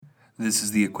This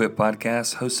is the Equip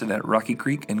Podcast, hosted at Rocky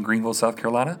Creek in Greenville, South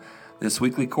Carolina. This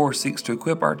weekly course seeks to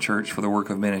equip our church for the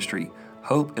work of ministry.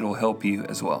 Hope it will help you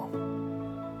as well.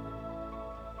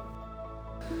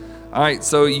 All right,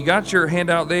 so you got your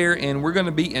handout there, and we're going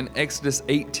to be in Exodus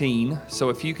 18. So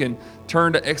if you can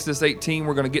turn to Exodus 18,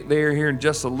 we're going to get there here in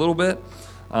just a little bit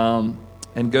and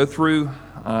go through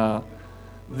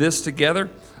this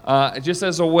together. Just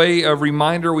as a way of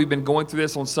reminder, we've been going through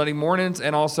this on Sunday mornings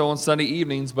and also on Sunday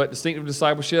evenings, but distinctive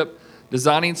discipleship,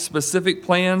 designing specific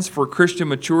plans for Christian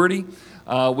maturity.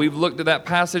 We've looked at that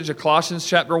passage of Colossians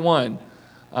chapter 1,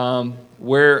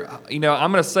 where, I'm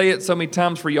going to say it so many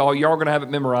times for y'all are going to have it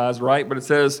memorized, right? But it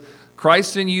says,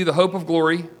 Christ in you, the hope of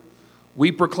glory.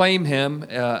 We proclaim him,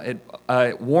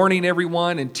 warning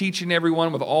everyone and teaching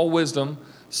everyone with all wisdom,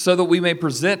 so that we may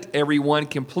present everyone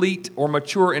complete or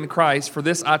mature in Christ. For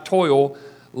this I toil,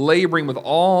 laboring with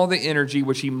all the energy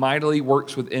which he mightily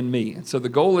works within me. And so the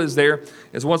goal is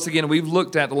once again, we've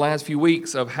looked at the last few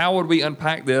weeks of how would we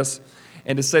unpack this,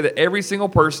 and to say that every single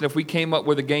person, if we came up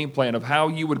with a game plan of how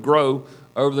you would grow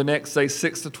over the next, say,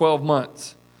 6 to 12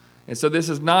 months. And so this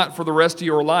is not for the rest of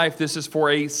your life. This is for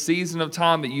a season of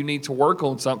time that you need to work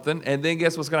on something, and then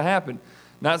guess what's going to happen?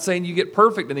 Not saying you get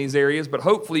perfect in these areas, but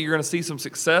hopefully you're going to see some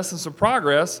success and some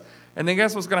progress. And then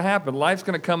guess what's going to happen? Life's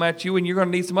going to come at you, and you're going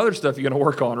to need some other stuff you're going to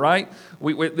work on, right?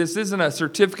 This isn't a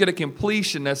certificate of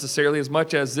completion necessarily, as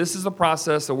much as this is a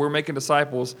process that we're making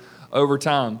disciples over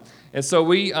time. And so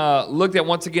we looked at,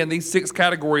 once again, these 6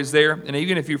 categories there. And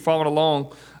even if you're following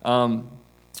along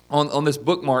on this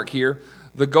bookmark here,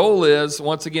 the goal is,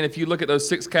 once again, if you look at those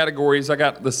 6 categories, I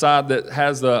got the side that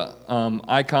has the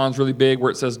icons really big where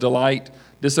it says delight,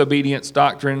 disobedience,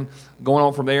 doctrine, going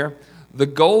on from there. The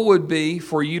goal would be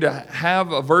for you to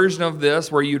have a version of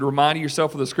this where you'd remind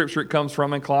yourself of the scripture it comes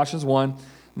from in Colossians 1. And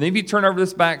then if you turn over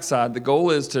this backside, the goal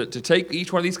is to take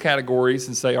each one of these categories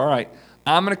and say, all right,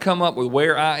 I'm going to come up with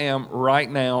where I am right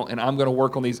now, and I'm going to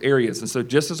work on these areas. And so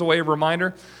just as a way of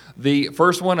reminder, the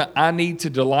first one, I need to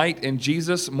delight in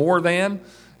Jesus more than,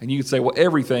 and you could say, well,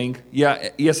 everything. Yeah,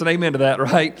 yes and amen to that,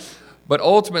 right? But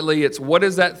ultimately, it's what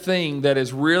is that thing that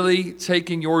is really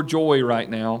taking your joy right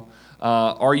now?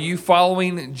 Are you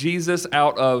following Jesus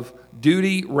out of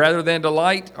duty rather than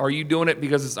delight? Are you doing it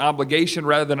because it's obligation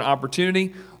rather than an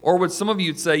opportunity? Or would some of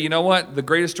you say, you know what, the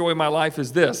greatest joy of my life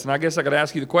is this? And I guess I could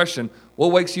ask you the question,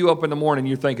 what wakes you up in the morning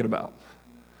you're thinking about?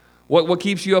 What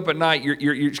keeps you up at night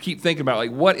you keep thinking about?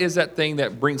 Like, what is that thing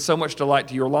that brings so much delight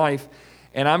to your life?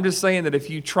 And I'm just saying that if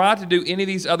you try to do any of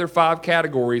these other 5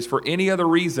 categories for any other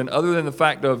reason other than the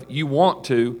fact of you want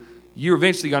to, you're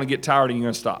eventually going to get tired and you're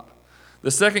going to stop.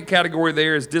 The second category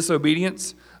there is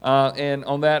disobedience. And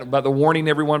on that, about the warning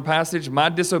everyone passage, my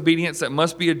disobedience that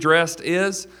must be addressed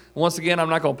is, once again, I'm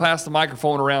not going to pass the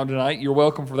microphone around tonight. You're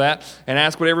welcome for that and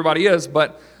ask what everybody is.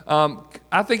 But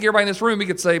I think everybody in this room, we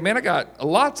could say, man, I got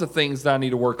lots of things that I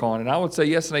need to work on. And I would say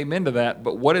yes and amen to that.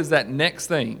 But what is that next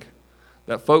thing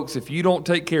that, folks, if you don't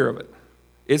take care of it,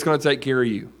 it's going to take care of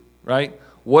you, right?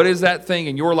 What is that thing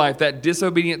in your life, that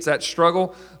disobedience, that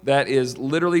struggle, that is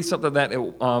literally something that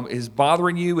is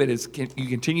bothering you, you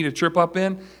continue to trip up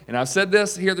in? And I've said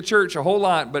this here at the church a whole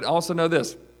lot, but also know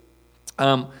this.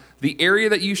 The area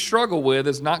that you struggle with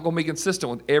is not going to be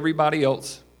consistent with everybody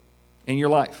else in your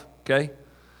life, okay?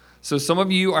 So some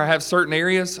of you have certain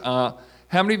areas. How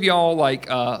many of y'all,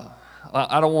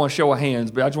 I don't want to show of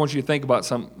hands, but I just want you to think about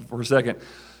something for a second.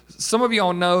 Some of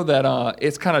y'all know that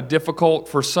it's kind of difficult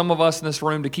for some of us in this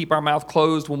room to keep our mouth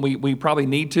closed when we probably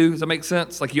need to. Does that make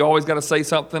sense? Like, you always got to say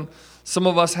something. Some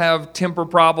of us have temper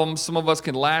problems. Some of us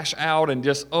can lash out and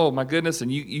just, oh my goodness, and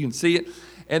you can see it.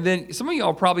 And then some of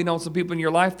y'all probably know some people in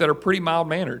your life that are pretty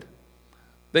mild-mannered.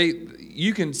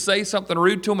 You can say something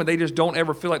rude to them, and they just don't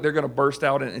ever feel like they're going to burst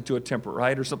out into a temper,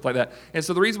 right, or something like that. And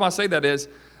so the reason why I say that is,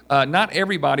 not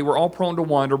everybody, we're all prone to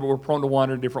wander, but we're prone to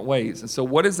wander in different ways. And so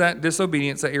what is that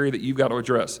disobedience, that area that you've got to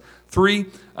address? 3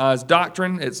 is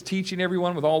doctrine. It's teaching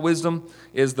everyone with all wisdom.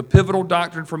 Is the pivotal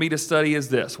doctrine for me to study is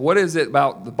this. What is it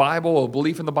about the Bible, or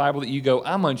belief in the Bible, that you go,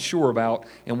 I'm unsure about?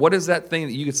 And what is that thing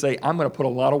that you could say, I'm going to put a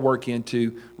lot of work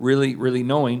into really, really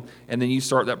knowing? And then you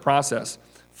start that process.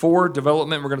 4,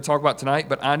 development, we're going to talk about tonight,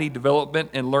 but I need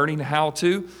development and learning how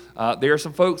to. There are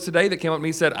some folks today that came up to me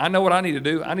and said, I know what I need to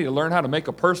do. I need to learn how to make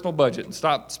a personal budget and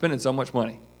stop spending so much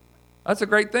money. That's a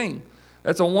great thing.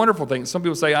 That's a wonderful thing. Some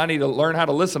people say, I need to learn how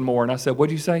to listen more. And I said,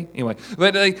 what'd you say? Anyway,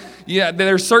 but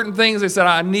there's certain things they said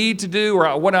I need to do,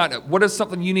 or what is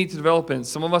something you need to develop in?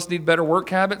 Some of us need better work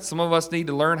habits. Some of us need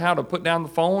to learn how to put down the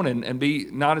phone and be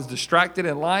not as distracted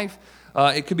in life.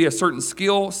 It could be a certain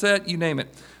skill set, you name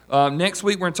it. Next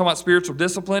week, we're going to talk about spiritual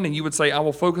discipline, and you would say, I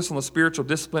will focus on the spiritual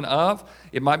discipline of.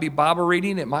 It might be Bible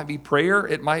reading. It might be prayer.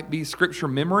 It might be scripture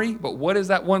memory. But what is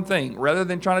that one thing? Rather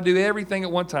than trying to do everything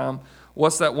at one time,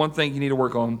 what's that one thing you need to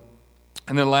work on?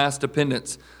 And then last,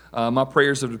 dependence. My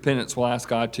prayers of dependence will ask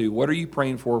God to, what are you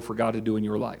praying for God to do in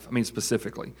your life? I mean,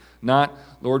 specifically. Not,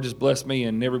 Lord, just bless me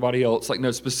and everybody else. Like,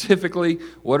 no, specifically,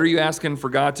 what are you asking for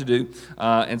God to do?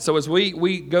 And so as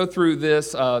we go through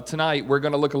this tonight, we're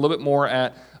going to look a little bit more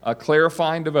at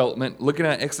clarifying development, looking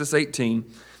at Exodus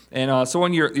 18. And so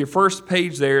on your first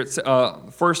page there, it's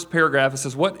first paragraph, it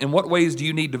says, in what ways do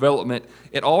you need development?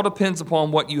 It all depends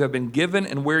upon what you have been given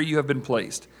and where you have been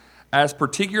placed. As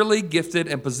particularly gifted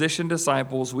and positioned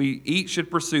disciples, we each should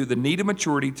pursue the needed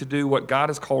maturity to do what God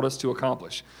has called us to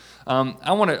accomplish.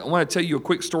 I want to tell you a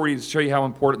quick story to show you how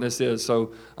important this is.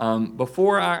 So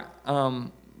before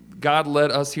God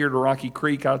led us here to Rocky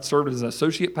Creek, I served as an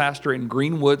associate pastor in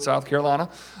Greenwood, South Carolina.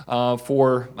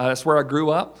 That's where I grew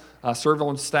up. I served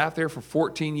on staff there for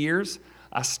 14 years.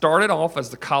 I started off as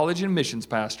the college and missions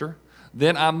pastor.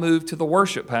 Then I moved to the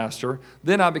worship pastor.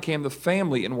 Then I became the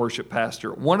family and worship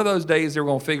pastor. One of those days, they were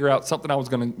going to figure out something I was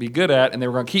going to be good at, and they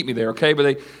were going to keep me there, okay? But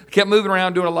they kept moving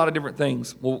around doing a lot of different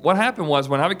things. Well, what happened was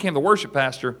when I became the worship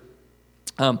pastor,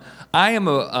 I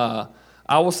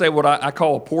will say what I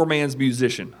call a poor man's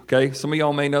musician, okay? Some of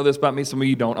y'all may know this about me, some of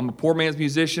you don't. I'm a poor man's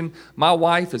musician. My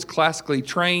wife is classically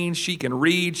trained. She can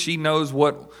read. She knows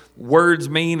what words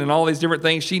mean and all these different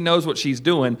things. She knows what she's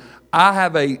doing. I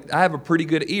have a pretty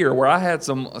good ear where I had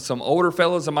some older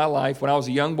fellas in my life when I was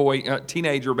a young boy,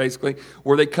 teenager basically,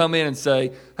 where they come in and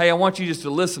say, hey, I want you just to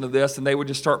listen to this, and they would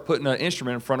just start putting an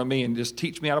instrument in front of me and just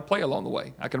teach me how to play along the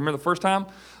way. I can remember the first time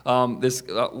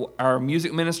our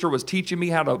music minister was teaching me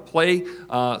how to play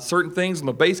certain things on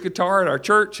the bass guitar at our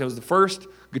church. It was the first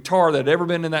guitar that had ever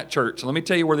been in that church. So let me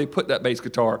tell you where they put that bass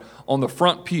guitar, on the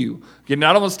front pew. Getting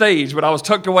out on the stage, but I was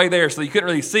tucked away there, so you couldn't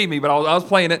really see me, but I was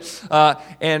playing it.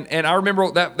 And I remember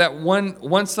that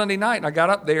one Sunday night, and I got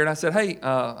up there, and I said, hey,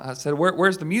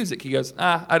 where's the music? He goes,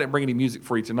 I didn't bring any music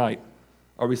for you tonight.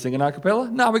 Are we singing a cappella?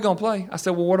 No, we're going to play. I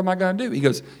said, well, what am I going to do? He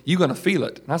goes, you're going to feel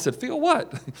it. And I said, feel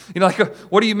what?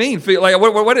 What do you mean? Feel like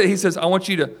what? He says, I want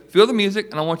you to feel the music,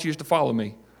 and I want you just to follow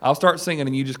me. I'll start singing,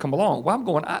 and you just come along. Well, I'm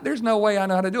going, there's no way I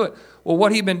know how to do it. Well,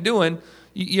 what he'd been doing,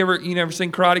 you never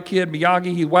seen Karate Kid,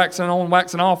 Miyagi? He's waxing on,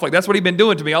 waxing off. Like, that's what he'd been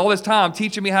doing to me all this time,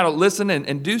 teaching me how to listen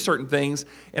and do certain things.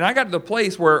 And I got to the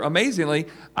place where, amazingly,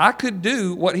 I could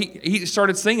do what he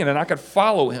started singing, and I could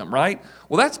follow him, right?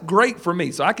 Well, that's great for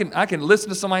me. So I can listen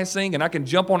to somebody sing, and I can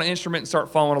jump on an instrument and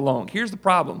start following along. Here's the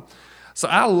problem. So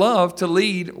I love to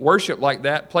lead worship like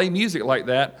that, play music like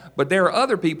that, but there are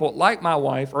other people, like my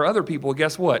wife, or other people,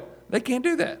 guess what? They can't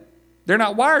do that. They're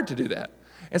not wired to do that.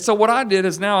 And so what I did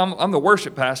is now I'm the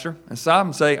worship pastor, and so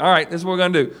I'm saying, all right, this is what we're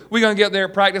going to do. We're going to get there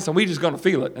at practice, and we're just going to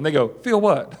feel it. And they go, feel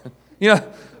what?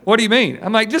 What do you mean?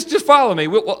 I'm like, just follow me.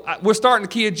 We're starting the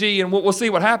key of G, and we'll see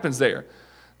what happens there.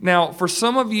 Now, for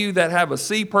some of you that have a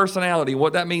C personality,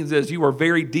 what that means is you are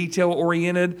very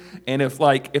detail-oriented, and if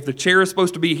the chair is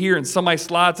supposed to be here and somebody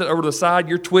slides it over to the side,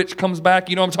 your twitch comes back,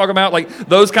 you know what I'm talking about? Like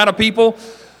those kind of people.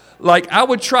 Like, I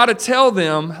would try to tell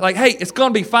them, like, hey, it's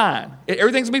going to be fine.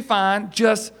 Everything's going to be fine.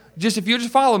 Just if you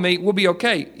just follow me, we'll be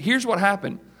okay. Here's what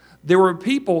happened. There were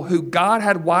people who God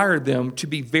had wired them to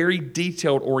be very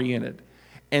detailed-oriented,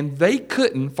 and they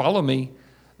couldn't, follow me,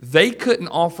 they couldn't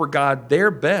offer God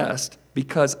their best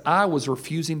because I was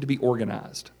refusing to be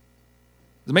organized.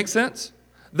 Does it make sense?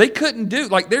 They couldn't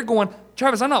they're going,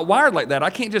 Travis, I'm not wired like that. I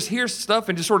can't just hear stuff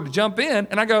and just sort of jump in.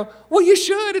 And I go, well, you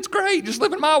should. It's great. Just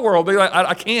live in my world. They're like,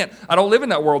 I can't. I don't live in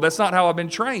that world. That's not how I've been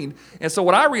trained. And so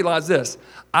what I realized this,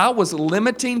 I was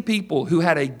limiting people who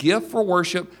had a gift for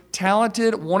worship,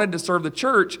 talented, wanted to serve the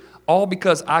church, all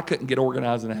because I couldn't get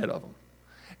organized and ahead of them.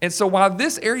 And so why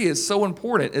this area is so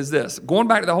important is this. Going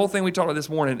back to the whole thing we talked about this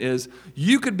morning is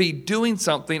you could be doing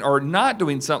something or not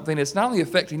doing something. It's not only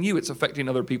affecting you, it's affecting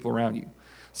other people around you.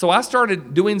 So I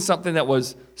started doing something that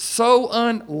was so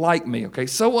unlike me, okay?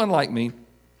 So unlike me.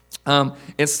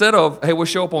 Instead of, hey, we'll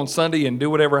show up on Sunday and do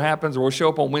whatever happens, or we'll show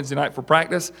up on Wednesday night for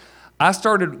practice, I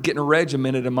started getting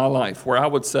regimented in my life where I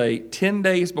would say 10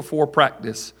 days before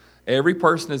practice, every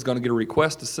person is going to get a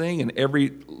request to sing, and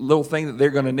every little thing that they're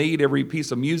going to need, every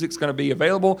piece of music is going to be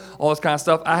available, all this kind of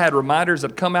stuff. I had reminders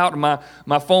that come out in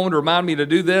my phone to remind me to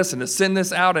do this and to send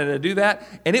this out and to do that.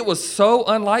 And it was so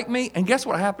unlike me. And guess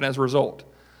what happened as a result?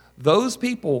 Those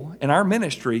people in our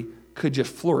ministry could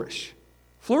just flourish.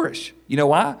 Flourish. You know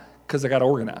why? Because I got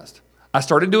organized. I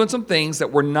started doing some things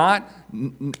that were not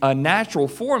natural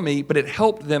for me, but it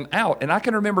helped them out. And I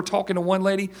can remember talking to one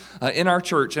lady in our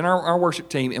church, in our worship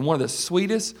team, and one of the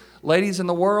sweetest ladies in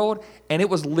the world, and it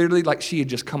was literally like she had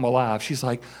just come alive. She's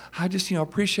like, I just,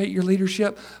 appreciate your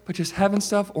leadership, but just having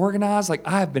stuff organized, like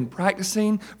I have been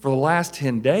practicing for the last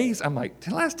 10 days. I'm like,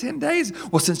 the last 10 days?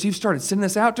 Well, since you've started sending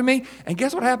this out to me, and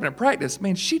guess what happened at practice?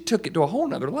 Man, she took it to a whole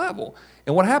nother level.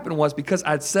 And what happened was because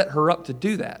I'd set her up to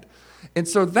do that. And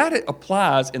so that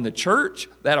applies in the church,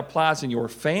 that applies in your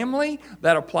family,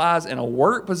 that applies in a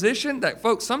work position, that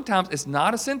folks, sometimes it's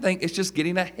not a sin thing, it's just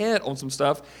getting ahead on some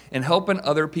stuff and helping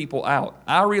other people out.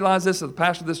 I realize this as the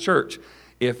pastor of this church.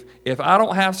 If I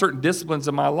don't have certain disciplines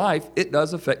in my life, it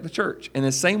does affect the church. In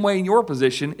the same way in your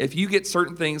position, if you get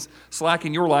certain things slack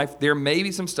in your life, there may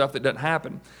be some stuff that doesn't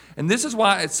happen. And this is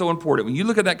why it's so important. When you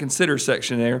look at that consider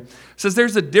section there, it says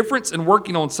there's a difference in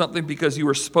working on something because you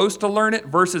were supposed to learn it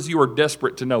versus you are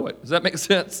desperate to know it. Does that make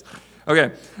sense?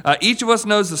 Okay. Each of us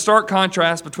knows the stark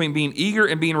contrast between being eager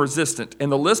and being resistant. In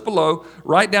the list below,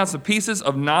 write down some pieces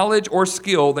of knowledge or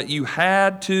skill that you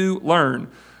had to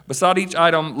learn. Beside each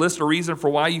item, list a reason for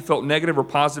why you felt negative or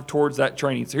positive towards that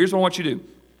training. So here's what I want you to do.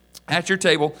 At your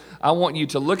table, I want you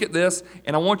to look at this,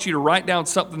 and I want you to write down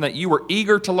something that you were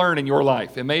eager to learn in your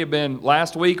life. It may have been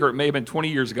last week, or it may have been 20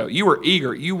 years ago. You were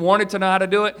eager. You wanted to know how to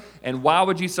do it, and why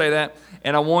would you say that?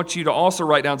 And I want you to also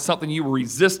write down something you were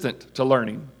resistant to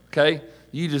learning, okay?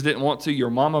 You just didn't want to. Your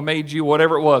mama made you,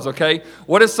 whatever it was, okay?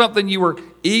 What is something you were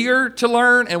eager to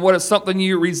learn, and what is something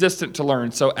you were resistant to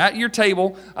learn? So at your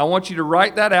table, I want you to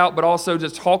write that out, but also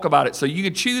just talk about it. So you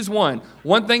can choose one.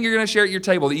 One thing you're going to share at your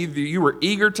table that either you were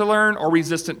eager to learn or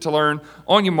resistant to learn.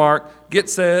 On your mark, get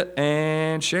set,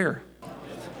 and share.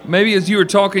 Maybe as you were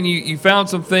talking, you found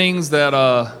some things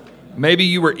that maybe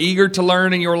you were eager to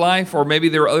learn in your life, or maybe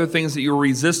there were other things that you were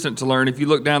resistant to learn. If you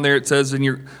look down there, it says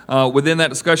within that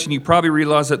discussion, you probably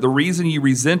realized that the reason you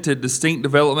resented distinct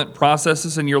development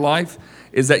processes in your life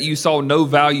is that you saw no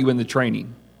value in the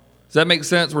training. Does that make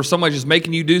sense? Where somebody's just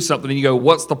making you do something and you go,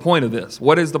 what's the point of this?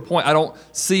 What is the point? I don't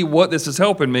see what this is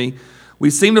helping me. We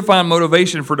seem to find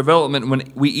motivation for development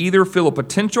when we either feel a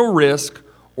potential risk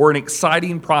or an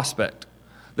exciting prospect.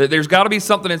 That there's got to be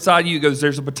something inside you that goes,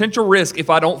 there's a potential risk if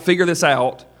I don't figure this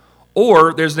out,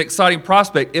 or there's an exciting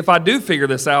prospect if I do figure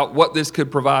this out, what this could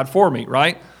provide for me,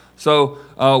 right? So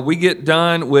we get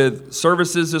done with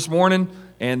services this morning,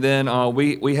 and then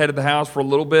we head to the house for a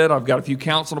little bit. I've got a few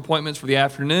counseling appointments for the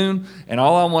afternoon, and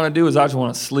all I want to do is I just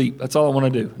want to sleep. That's all I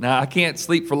want to do. Now, I can't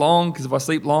sleep for long, because if I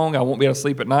sleep long, I won't be able to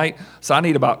sleep at night. So I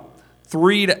need about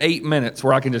 3 to 8 minutes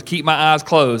where I can just keep my eyes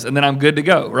closed, and then I'm good to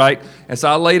go, right? And so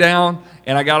I lay down,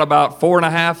 and I got about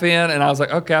 4.5 in, and I was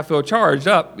like, okay, I feel charged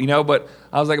up, but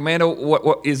I was like, Amanda,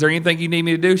 what is there anything you need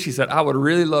me to do? She said, I would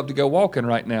really love to go walking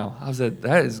right now. I said,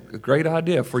 that is a great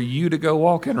idea for you to go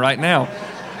walking right now.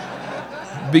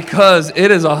 Because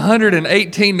it is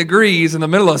 118 degrees in the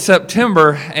middle of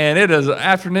September, and it is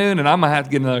afternoon, and I'm going to have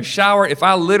to get another shower. If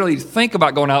I literally think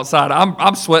about going outside,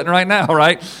 I'm sweating right now,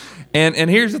 right? And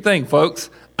here's the thing, folks.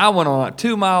 I went on a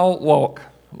 2-mile walk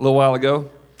a little while ago.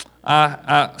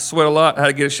 I sweat a lot, had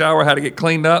to get a shower, had to get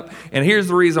cleaned up. And here's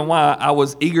the reason why I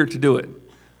was eager to do it.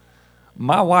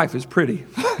 My wife is pretty,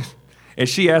 and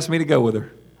she asked me to go with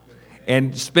her.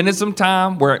 And spending some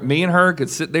time where me and her could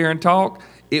sit there and talk,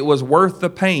 it was worth the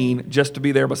pain just to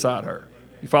be there beside her.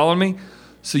 You following me?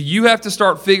 So you have to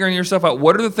start figuring yourself out.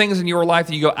 What are the things in your life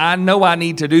that you go, I know I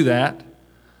need to do that?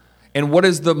 And what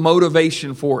is the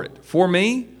motivation for it? For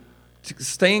me,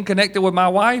 staying connected with my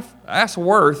wife, that's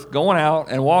worth going out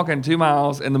and walking 2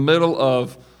 miles in the middle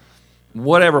of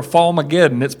whatever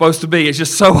Fallmageddon it's supposed to be. It's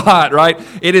just so hot, right?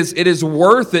 It is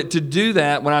worth it to do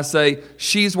that when I say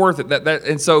she's worth it.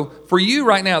 And so for you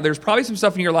right now, there's probably some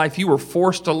stuff in your life you were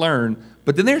forced to learn,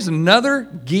 but then there's another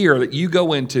gear that you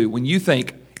go into when you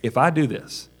think, if I do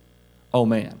this, oh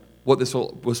man, what this will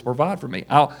provide for me.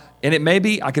 And it may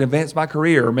be I can advance my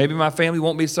career, or maybe my family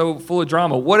won't be so full of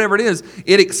drama. Whatever it is,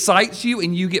 it excites you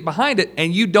and you get behind it,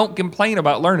 and you don't complain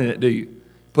about learning it, do you?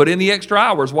 Put in the extra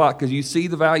hours. Why? Because you see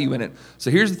the value in it.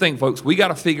 So here's the thing, folks. We got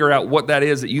to figure out what that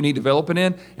is that you need developing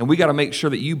in, and we got to make sure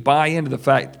that you buy into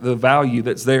the value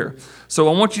that's there. So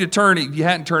I want you to turn, if you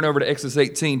hadn't turned over to Exodus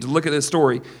 18, to look at this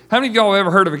story. How many of y'all have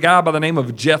ever heard of a guy by the name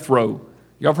of Jethro?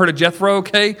 Y'all have heard of Jethro,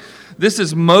 okay? This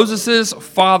is Moses'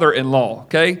 father-in-law,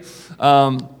 okay?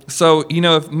 So,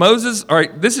 if Moses, all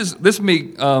right, this will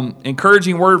be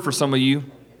encouraging word for some of you.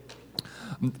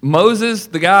 Moses,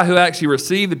 the guy who actually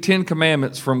received the 10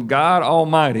 Commandments from God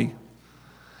Almighty,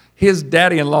 his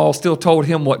daddy-in-law still told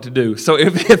him what to do. So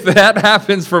if that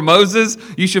happens for Moses,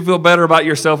 you should feel better about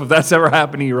yourself if that's ever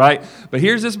happened to you, right? But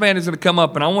here's this man who's going to come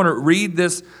up, and I want to read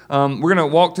this. We're going to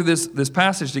walk through this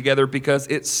passage together because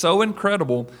it's so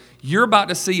incredible. You're about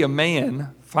to see a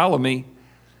man, follow me,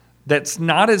 that's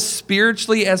not as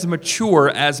spiritually as mature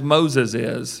as Moses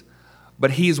is,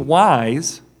 but he's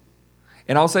wise.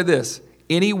 And I'll say this,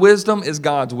 any wisdom is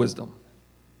God's wisdom.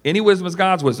 Any wisdom is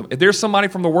God's wisdom. If there's somebody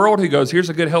from the world who goes,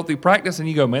 here's a good, healthy practice, and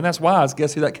you go, man, that's wise,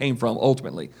 guess who that came from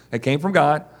ultimately? It came from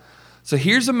God. So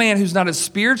here's a man who's not as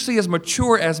spiritually as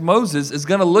mature as Moses is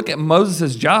going to look at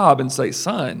Moses' job and say,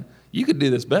 son, you could do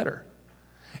this better.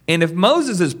 And if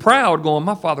Moses is proud, going,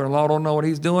 my father-in-law don't know what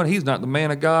he's doing, he's not the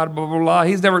man of God, blah, blah, blah,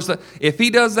 he's never, if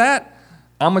he does that,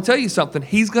 I'm going to tell you something,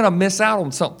 he's going to miss out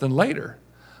on something later.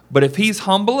 But if he's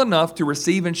humble enough to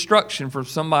receive instruction from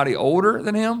somebody older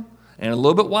than him, and a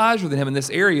little bit wiser than him in this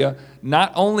area,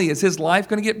 not only is his life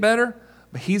going to get better,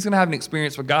 but he's going to have an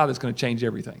experience with God that's going to change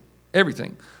everything.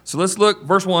 Everything. So let's look,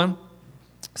 verse 1. It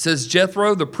says,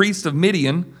 Jethro, the priest of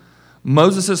Midian,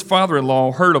 Moses'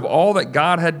 father-in-law, heard of all that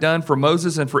God had done for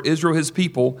Moses and for Israel his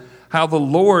people, how the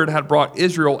Lord had brought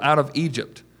Israel out of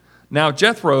Egypt. Now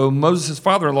Jethro, Moses'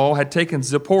 father-in-law, had taken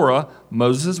Zipporah,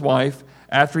 Moses' wife,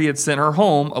 after he had sent her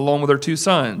home, along with her 2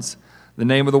 sons. The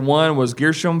name of the one was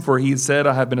Gershom, for he said,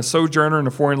 I have been a sojourner in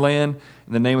a foreign land.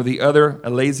 And the name of the other,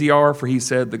 Eleazar, for he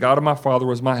said, the God of my father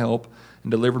was my help and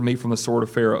delivered me from the sword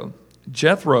of Pharaoh.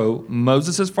 Jethro,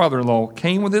 Moses' father-in-law,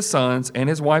 came with his sons and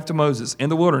his wife to Moses in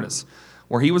the wilderness,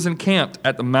 where he was encamped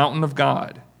at the mountain of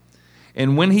God.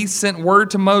 And when he sent word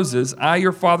to Moses, I,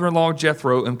 your father-in-law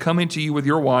Jethro, am coming to you with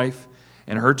your wife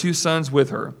and her 2 sons with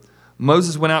her.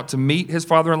 Moses went out to meet his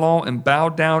father-in-law and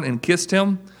bowed down and kissed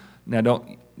him. Now,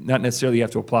 not necessarily you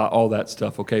have to apply all that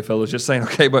stuff, okay, fellas? Just saying,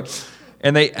 okay,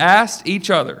 and they asked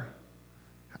each other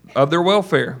of their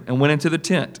welfare and went into the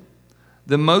tent.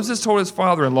 Then Moses told his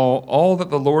father-in-law all that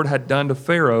the Lord had done to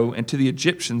Pharaoh and to the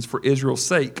Egyptians for Israel's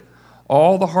sake,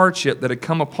 all the hardship that had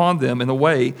come upon them in the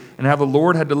way, and how the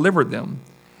Lord had delivered them.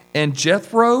 And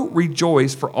Jethro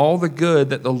rejoiced for all the good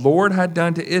that the Lord had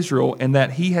done to Israel, and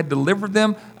that he had delivered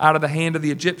them out of the hand of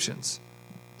the Egyptians.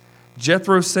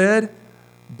 Jethro said,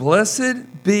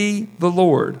 Blessed be the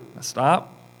Lord.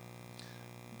 Stop.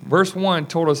 Verse 1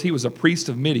 told us he was a priest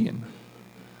of Midian.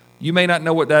 You may not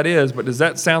know what that is, but does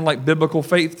that sound like biblical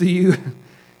faith to you?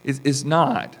 It's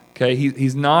not. Okay,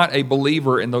 he's not a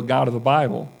believer in the God of the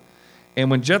Bible. And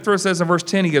when Jethro says in verse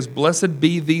 10, he goes, Blessed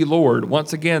be the Lord.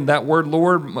 Once again, that word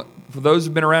Lord, for those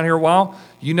who've been around here a while,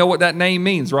 you know what that name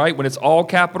means, right? When it's all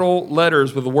capital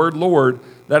letters with the word Lord,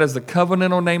 that is the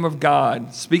covenantal name of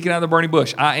God. Speaking out of the burning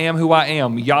bush, I am who I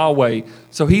am, Yahweh.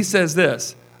 So he says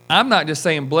this, I'm not just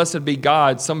saying blessed be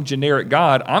God, some generic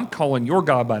God. I'm calling your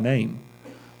God by name.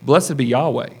 Blessed be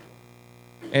Yahweh.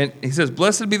 And he says,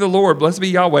 Blessed be the Lord, blessed be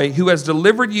Yahweh, who has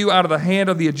delivered you out of the hand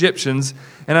of the Egyptians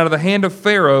and out of the hand of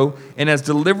Pharaoh, and has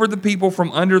delivered the people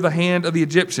from under the hand of the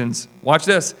Egyptians. Watch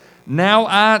this. Now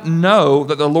I know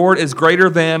that the Lord is greater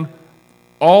than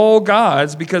all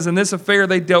gods, because in this affair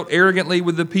they dealt arrogantly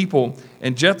with the people.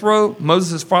 And Jethro,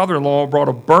 Moses' father-in-law, brought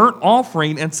a burnt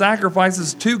offering and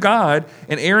sacrifices to God,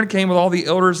 and Aaron came with all the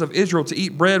elders of Israel to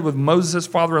eat bread with Moses'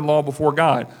 father-in-law before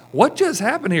God. What just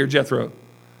happened here, Jethro?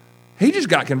 He just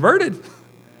got converted.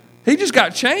 He just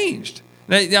got changed.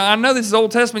 Now, I know this is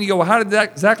Old Testament. You go, well, how did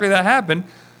that exactly that happen?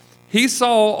 He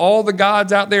saw all the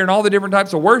gods out there and all the different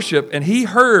types of worship, and he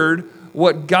heard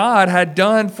what God had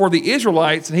done for the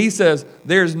Israelites, and he says,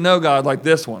 there's no God like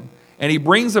this one. And he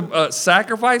brings a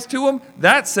sacrifice to him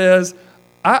that says,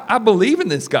 I believe in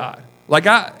this God. Like,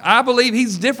 I believe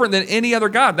he's different than any other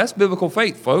God. That's biblical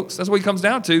faith, folks. That's what he comes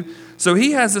down to. So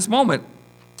he has this moment.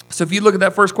 So if you look at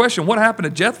that first question, what happened to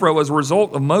Jethro as a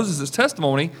result of Moses'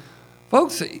 testimony?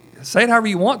 Folks, say it however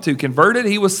you want to. Converted,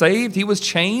 he was saved, he was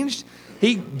changed.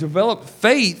 He developed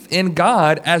faith in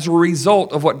God as a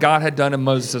result of what God had done in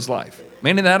Moses' life.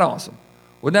 Man, isn't that awesome?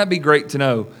 Wouldn't that be great to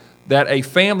know that a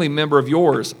family member of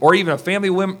yours, or even a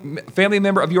family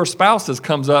member of your spouse's,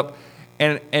 comes up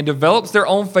and develops their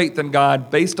own faith in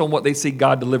God based on what they see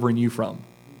God delivering you from?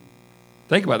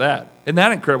 Think about that. Isn't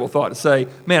that an incredible thought to say,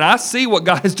 man, I see what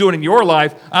God is doing in your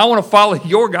life. I want to follow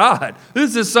your God.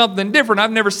 This is something different.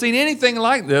 I've never seen anything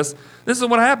like this. This is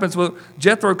what happens when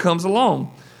Jethro comes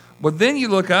along. But then you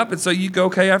look up, and so you go,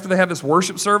 okay, after they have this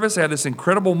worship service, they have this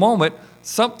incredible moment,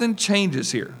 something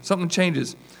changes here. Something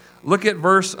changes. Look at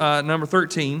verse number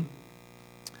 13.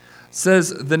 It says,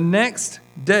 the next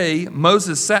day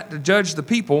Moses sat to judge the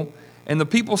people, and the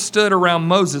people stood around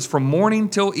Moses from morning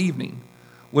till evening.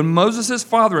 When Moses'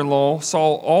 father-in-law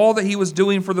saw all that he was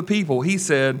doing for the people, he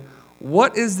said,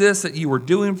 what is this that you are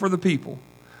doing for the people?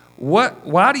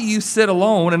 Why do you sit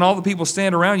alone and all the people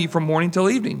stand around you from morning till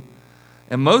evening?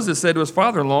 And Moses said to his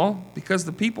father-in-law, because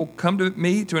the people come to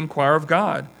me to inquire of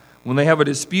God. When they have a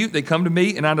dispute, they come to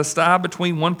me, and I decide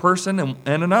between one person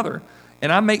and another.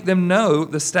 And I make them know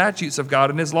the statutes of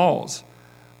God and his laws.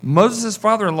 Moses'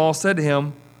 father-in-law said to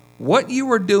him, what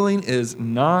you are doing is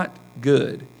not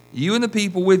good. You and the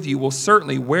people with you will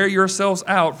certainly wear yourselves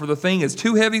out, for the thing is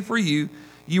too heavy for you.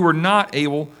 You are not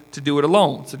able to do it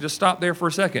alone. So just stop there for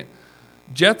a second.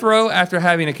 Jethro, after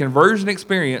having a conversion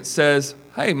experience, says,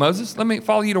 hey, Moses, let me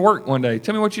follow you to work one day.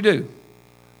 Tell me what you do.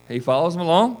 He follows him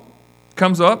along,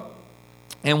 comes up,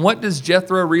 and what does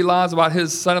Jethro realize about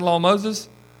his son-in-law Moses?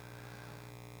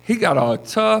 He got a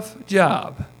tough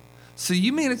job. So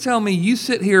you mean to tell me you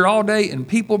sit here all day and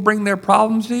people bring their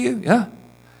problems to you? Yeah.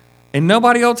 And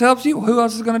nobody else helps you? Who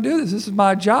else is going to do this? This is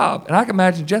my job. And I can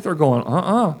imagine Jethro going,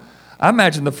 I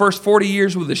imagine the first 40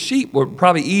 years with the sheep were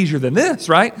probably easier than this,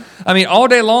 right? I mean, all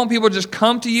day long, people just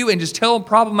come to you and just tell them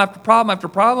problem after problem after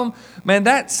problem. Man,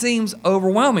 that seems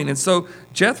overwhelming. And so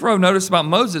Jethro noticed about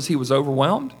Moses, he was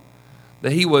overwhelmed,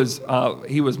 that he was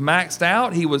maxed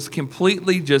out. He was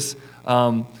completely just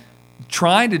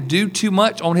trying to do too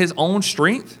much on his own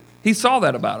strength. He saw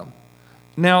that about him.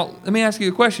 Now, let me ask you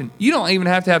a question. You don't even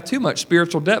have to have too much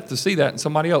spiritual depth to see that in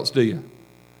somebody else, do you?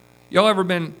 Y'all ever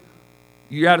been...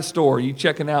 You're at a store, you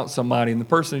checking out somebody, and the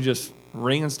person is just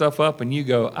ringing stuff up, and you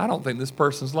go, I don't think this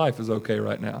person's life is okay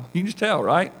right now. You can just tell,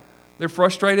 right? They're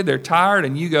frustrated, they're tired,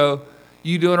 and you go,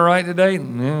 you doing all right today?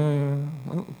 No.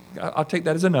 Well, I'll take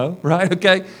that as a no, right?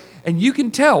 Okay? And you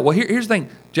can tell. Well, here's the thing.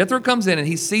 Jethro comes in, and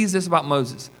he sees this about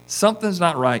Moses. Something's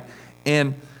not right.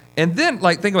 And then,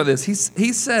 think about this. He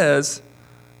says,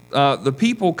 the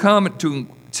people come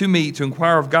to me to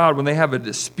inquire of God when they have a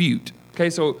dispute. Okay,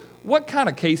 so what kind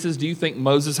of cases do you think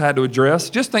Moses had to address?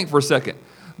 Just think for a second.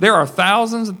 There are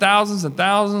thousands and thousands and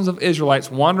thousands of Israelites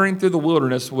wandering through the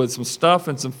wilderness with some stuff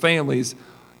and some families.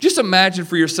 Just imagine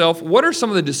for yourself, what are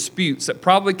some of the disputes that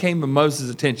probably came to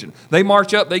Moses' attention? They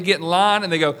march up, they get in line,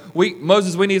 and they go,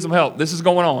 Moses, we need some help. This is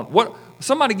going on.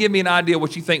 Somebody give me an idea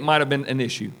what you think might have been an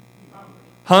issue.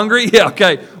 Hungry? Yeah,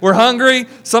 okay. We're hungry.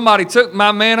 Somebody took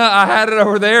my manna. I had it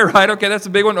over there, right? Okay, that's a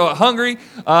big one. Hungry.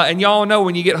 And y'all know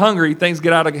when you get hungry, things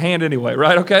get out of hand anyway,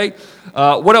 right? Okay.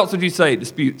 What else would you say?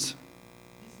 Disputes.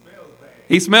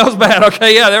 He smells bad.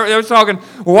 Okay, yeah, they're talking.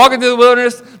 We're walking through the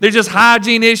wilderness. There's just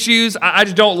hygiene issues. I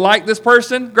just don't like this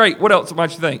person. Great. What else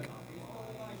might you think?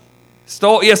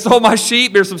 Stole my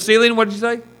sheep. There's some stealing. What did you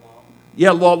say?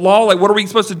 Yeah, law, like what are we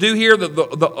supposed to do here?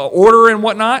 The order and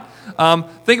whatnot.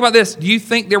 Think about this. Do you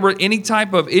think there were any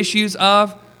type of issues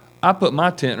of, I put my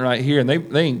tent right here and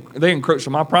they encroached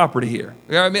on my property here?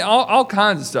 You know what I mean? All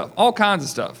kinds of stuff. All kinds of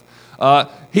stuff.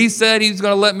 He said he was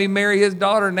going to let me marry his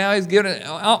daughter. Now he's giving it.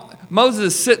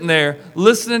 Moses is sitting there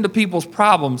listening to people's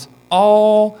problems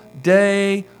all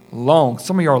day long.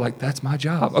 Some of you are like, that's my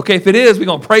job. Okay, if it is, we're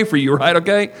going to pray for you, right?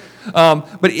 Okay?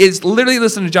 But it's literally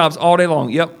listening to jobs all day long.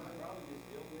 Yep.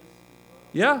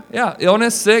 Yeah,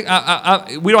 illness, sick.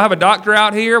 We don't have a doctor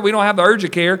out here. We don't have the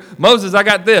urgent care. Moses, I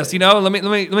got this. Let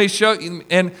me show you.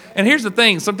 And here's the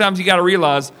thing. Sometimes you got to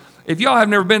realize, if y'all have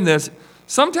never been this,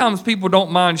 sometimes people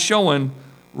don't mind showing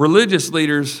religious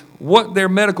leaders what their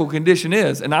medical condition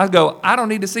is. And I go, I don't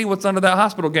need to see what's under that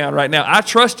hospital gown right now. I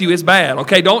trust you. It's bad.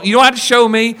 Okay, you don't have to show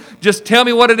me. Just tell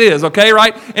me what it is. Okay,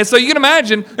 right? And so you can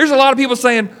imagine there's a lot of people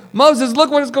saying, Moses,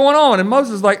 look what is going on. And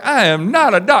Moses is like, I am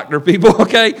not a doctor, people.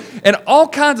 Okay, and all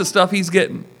kinds of stuff he's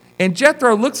getting. And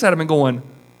Jethro looks at him and going,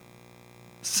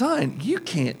 son, you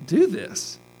can't do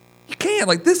this. You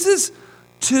can't. This is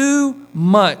too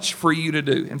much for you to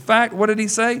do. In fact, what did he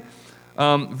say?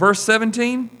 Verse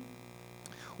 17,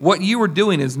 what you are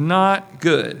doing is not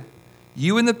good.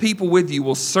 You and the people with you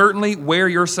will certainly wear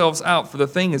yourselves out, for the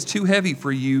thing is too heavy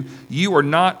for you. You are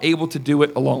not able to do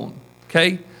it alone.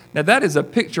 Okay? Now that is a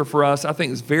picture for us. I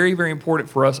think it's very, very important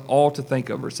for us all to think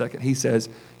of for a second. He says,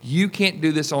 you can't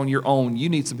do this on your own. You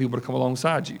need some people to come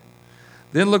alongside you.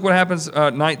 Then look what happens,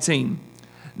 19.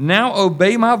 Now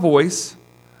obey my voice.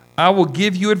 I will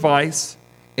give you advice,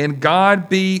 and God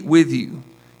be with you.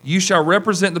 You shall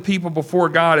represent the people before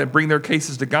God and bring their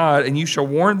cases to God, and you shall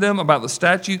warn them about the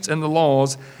statutes and the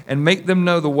laws and make them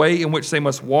know the way in which they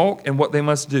must walk and what they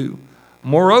must do.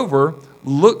 Moreover,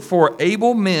 look for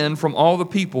able men from all the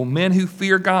people, men who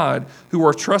fear God, who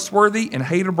are trustworthy and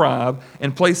hate a bribe,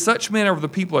 and place such men over the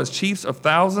people as chiefs of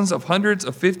thousands, of hundreds,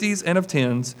 of fifties, and of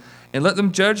tens, and let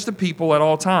them judge the people at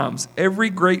all times. Every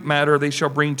great matter they shall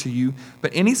bring to you, but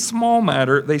any small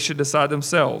matter they should decide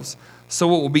themselves. So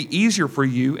it will be easier for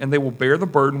you, and they will bear the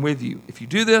burden with you. If you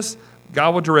do this,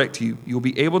 God will direct you. You will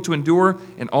be able to endure,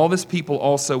 and all this people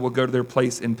also will go to their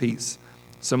place in peace."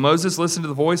 So Moses listened to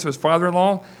the voice of his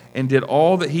father-in-law and did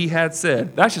all that he had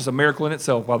said. That's just a miracle in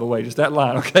itself, by the way, just that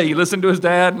line, okay? He listened to his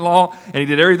dad-in-law, and he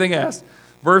did everything asked.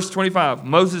 Verse 25,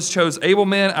 Moses chose able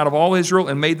men out of all Israel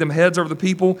and made them heads over the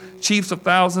people, chiefs of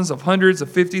thousands, of hundreds,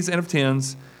 of fifties, and of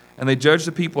tens. And they judged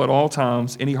the people at all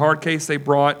times. Any hard case they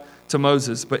brought to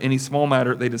Moses, but any small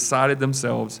matter they decided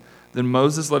themselves. Then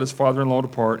Moses let his father-in-law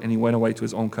depart, and he went away to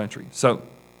his own country. So,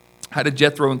 how did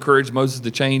Jethro encourage Moses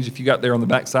to change? If you got there on the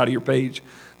back side of your page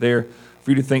there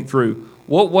for you to think through.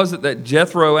 What was it that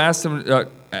Jethro asked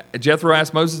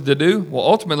Moses to do? Well,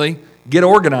 ultimately, get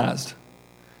organized.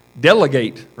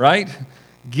 Delegate, right?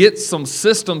 Get some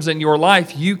systems in your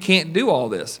life. You can't do all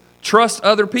this. Trust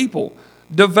other people.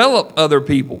 Develop other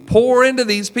people. Pour into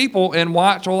these people and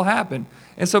watch what will happen.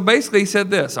 And so basically he said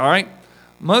this, all right,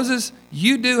 Moses,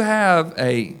 you do have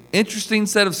an interesting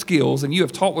set of skills and you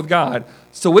have taught with God.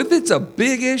 So if it's a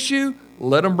big issue,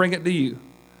 let them bring it to you.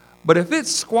 But if it's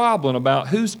squabbling about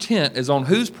whose tent is on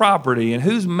whose property and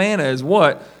whose manna is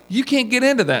what, you can't get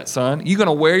into that, son. You're going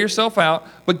to wear yourself out,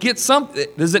 but get something.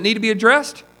 Does it need to be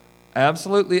addressed?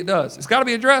 Absolutely it does. It's got to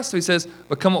be addressed. So he says,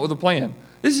 but come up with a plan.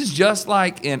 This is just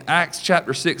like in Acts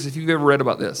chapter 6, if you've ever read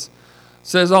about this. It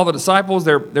says all the disciples,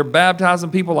 they're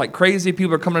baptizing people like crazy.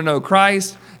 People are coming to know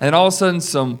Christ. And all of a sudden,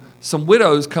 some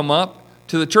widows come up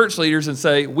to the church leaders and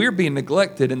say, we're being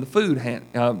neglected in the food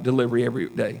delivery every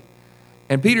day.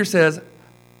 And Peter says,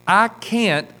 I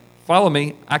can't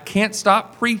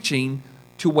stop preaching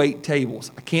to wait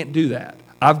tables. I can't do that.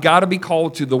 I've got to be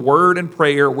called to the word and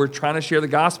prayer. We're trying to share the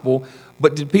gospel.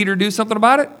 But did Peter do something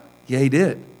about it? Yeah, he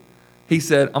did. He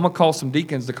said, I'm going to call some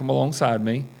deacons to come alongside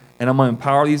me, and I'm going to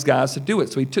empower these guys to do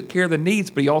it. So he took care of the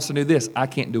needs, but he also knew this, I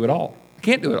can't do it all. I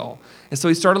can't do it all. And so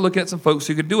he started looking at some folks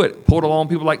who could do it, pulled along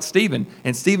people like Stephen,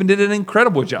 and Stephen did an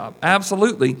incredible job,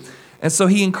 absolutely. And so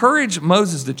he encouraged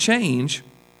Moses to change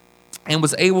and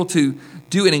was able to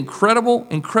do an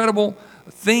incredible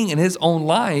thing in his own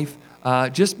life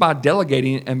just by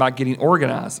delegating and by getting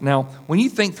organized. Now, when you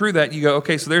think through that, you go,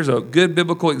 okay, so there's a good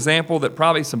biblical example that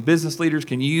probably some business leaders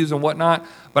can use and whatnot,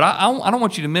 but I don't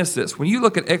want you to miss this. When you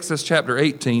look at Exodus chapter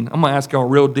 18, I'm going to ask you a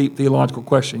real deep theological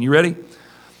question. You ready?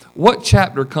 What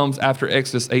chapter comes after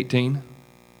Exodus 18?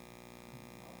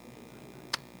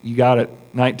 You got it.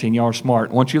 19. Y'all are smart.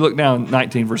 Once you look down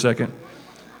 19 for a second.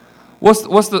 What's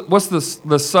the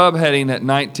subheading at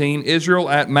 19? Israel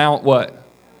at Mount what?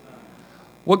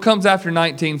 What comes after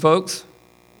 19, folks?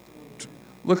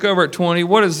 Look over at 20.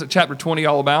 What is chapter 20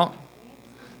 all about?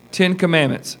 10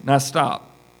 Commandments. Now stop.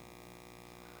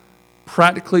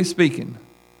 Practically speaking,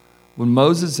 when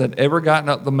Moses had ever gotten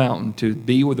up the mountain to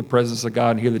be with the presence of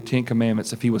God and hear the 10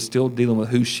 Commandments, if he was still dealing with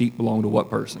whose sheep belonged to what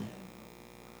person?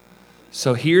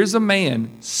 So here's a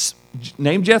man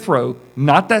named Jethro,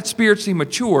 not that spiritually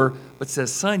mature, but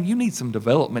says, son, you need some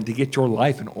development to get your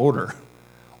life in order,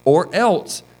 or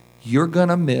else you're going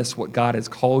to miss what God has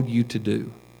called you to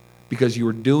do because you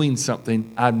are doing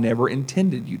something I've never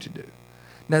intended you to do.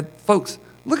 Now, folks,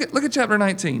 look at chapter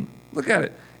 19. Look at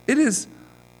it. It is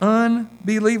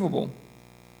unbelievable.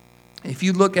 If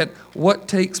you look at what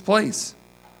takes place,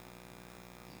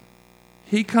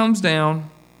 he comes down.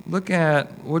 Look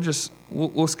at,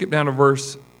 we'll skip down to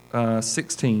verse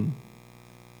 16.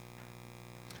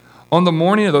 On the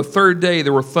morning of the third day,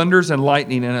 there were thunders and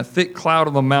lightning and a thick cloud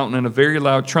on the mountain and a very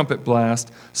loud trumpet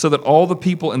blast, so that all the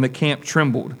people in the camp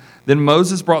trembled. Then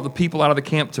Moses brought the people out of the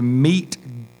camp to meet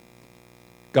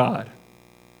God.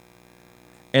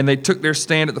 And they took their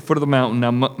stand at the foot of the mountain.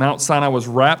 Now Mount Sinai was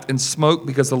wrapped in smoke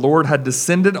because the Lord had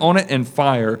descended on it in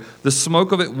fire. The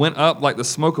smoke of it went up like the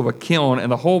smoke of a kiln,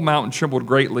 and the whole mountain trembled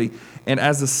greatly. And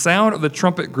as the sound of the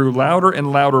trumpet grew louder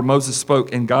and louder, Moses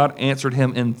spoke, and God answered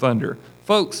him in thunder.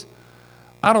 Folks,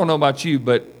 I don't know about you,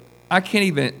 but I can't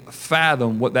even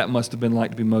fathom what that must have been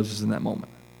like to be Moses in that moment.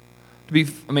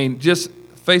 Just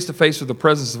face to face with the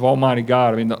presence of Almighty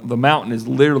God. The mountain is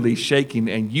literally shaking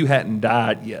and you hadn't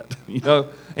died yet,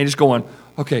 and just going,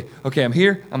 okay, I'm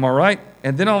here, I'm all right.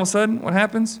 And then all of a sudden, what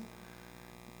happens?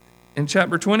 In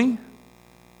chapter 20,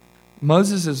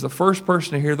 Moses is the first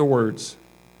person to hear the words,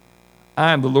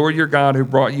 I am the Lord your God who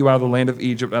brought you out of the land of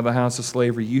Egypt, out of the house of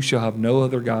slavery. You shall have no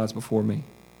other gods before me.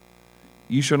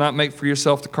 You shall not make for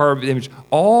yourself the carved image.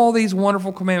 All these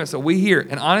wonderful commandments that we hear,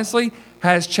 and honestly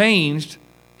has changed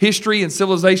history and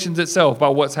civilizations itself by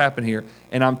what's happened here.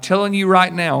 And I'm telling you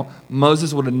right now,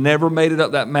 Moses would have never made it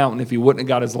up that mountain if he wouldn't have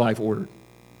got his life ordered.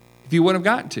 If he wouldn't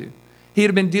have gotten to. He'd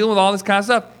have been dealing with all this kind of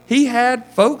stuff. He had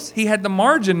the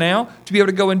margin now to be able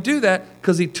to go and do that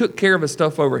because he took care of his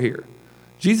stuff over here.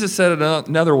 Jesus said it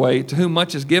another way, to whom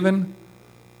much is given,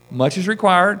 much is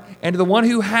required, and to the one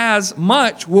who has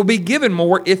much will be given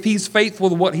more if he's faithful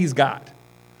to what he's got.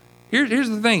 Here's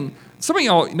the thing. Some of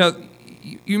y'all,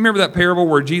 you remember that parable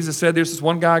where Jesus said there's this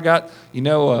one guy got, 10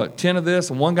 of this,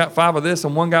 and one got 5 of this,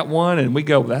 and one got 1, and we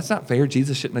go, well, that's not fair.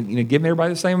 Jesus shouldn't have, given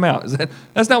everybody the same amount.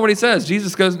 That's not what he says.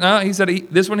 Jesus goes, no, he said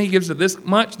this one he gives to this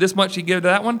much he gives to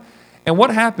that one. And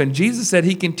what happened? Jesus said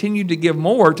he continued to give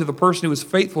more to the person who was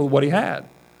faithful to what he had.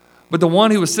 But the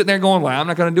one who was sitting there going, well, I'm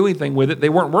not going to do anything with it, they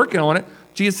weren't working on it,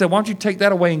 Jesus said, why don't you take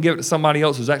that away and give it to somebody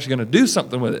else who's actually going to do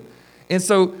something with it? And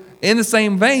so in the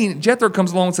same vein, Jethro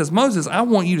comes along and says, Moses, I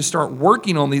want you to start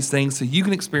working on these things so you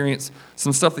can experience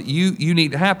some stuff that you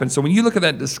need to happen. So when you look at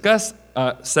that discuss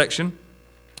section,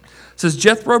 it says,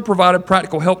 Jethro provided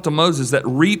practical help to Moses that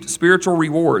reaped spiritual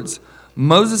rewards.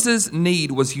 Moses'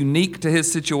 need was unique to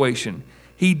his situation.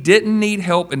 He didn't need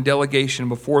help and delegation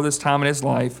before this time in his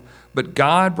life, but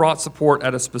God brought support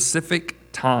at a specific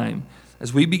time.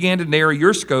 As we began to narrow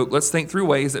your scope, let's think through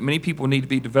ways that many people need to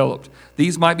be developed.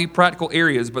 These might be practical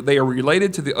areas, but they are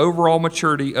related to the overall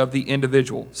maturity of the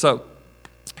individual. So,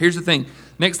 here's the thing.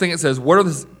 Next thing it says, what are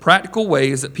the practical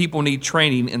ways that people need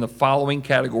training in the following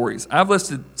categories? I've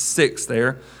listed 6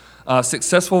 there.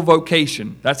 Successful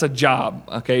vocation. That's a job.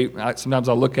 Okay. Sometimes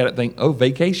I look at it and think, oh,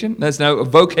 vacation? That's no, a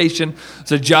vocation.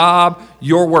 It's a job,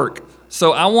 your work.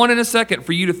 So I want in a second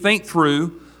for you to think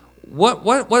through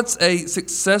what's a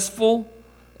successful,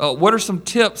 what are some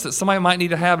tips that somebody might need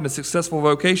to have in a successful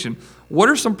vocation? What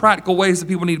are some practical ways that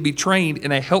people need to be trained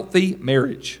in a healthy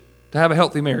marriage, to have a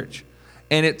healthy marriage?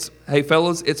 And hey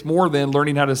fellas, it's more than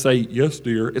learning how to say, yes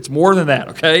dear. It's more than that,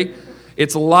 okay?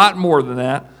 It's a lot more than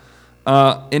that.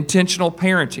 Intentional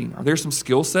parenting. Are there some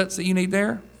skill sets that you need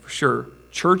there? For sure.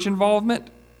 Church involvement?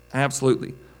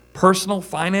 Absolutely. Personal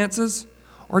finances?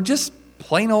 Or just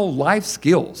plain old life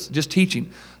skills, just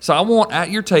teaching. So I want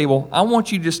at your table, I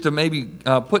want you just to maybe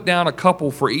put down a couple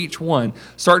for each one.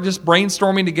 Start just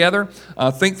brainstorming together.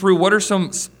 Think through what are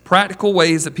some practical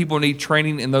ways that people need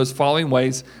training in those following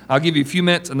ways. I'll give you a few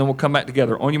minutes and then we'll come back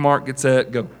together. On your mark, get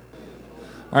set, go.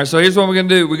 All right, so here's what we're going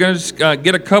to do. We're going to just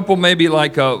get a couple maybe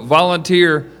like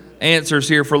volunteer answers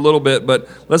here for a little bit, but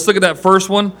let's look at that first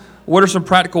one. What are some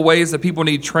practical ways that people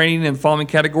need training in the following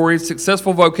categories?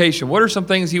 Successful vocation. What are some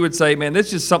things you would say, man, this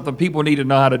is just something people need to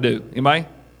know how to do? Anybody?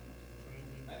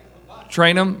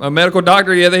 Train them. A medical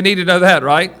doctor, yeah, they need to know that,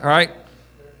 right? All right.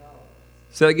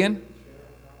 Say that again?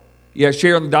 Yeah,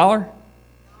 sharing the dollar?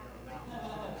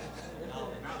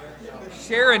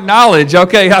 Sharing knowledge.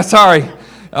 Okay, I'm sorry.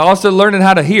 Also learning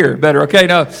how to hear better. Okay,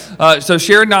 no. So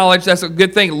sharing knowledge, that's a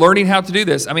good thing. Learning how to do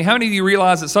this. I mean, how many of you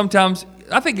realize that sometimes,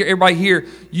 I think everybody here,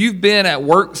 you've been at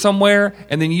work somewhere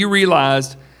and then you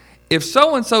realized if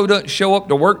so-and-so doesn't show up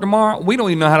to work tomorrow, we don't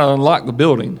even know how to unlock the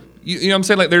building. You know what I'm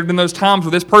saying? Like there have been those times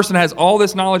where this person has all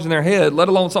this knowledge in their head, let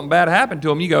alone something bad happened to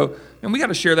them. You go, and we got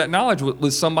to share that knowledge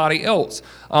with somebody else.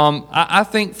 I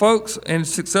think folks in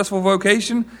successful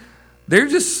vocation,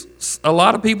 there's just a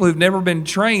lot of people who've never been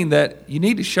trained that you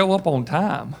need to show up on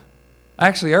time.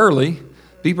 Actually early.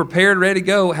 Be prepared, ready to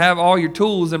go, have all your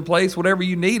tools in place, whatever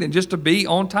you need, and just to be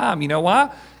on time. You know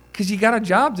why? Because you got a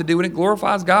job to do, and it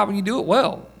glorifies God when you do it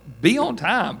well. Be on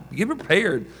time. Get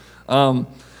prepared.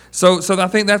 So I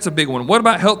think that's a big one. What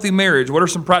about healthy marriage? What are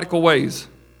some practical ways?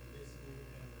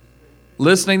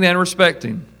 Listening and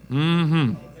respecting.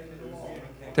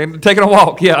 Taking a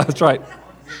walk. Yeah, that's right.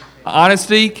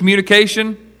 Honesty,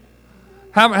 communication.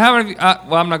 How many of you,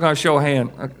 I'm not going to show a hand.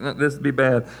 This would be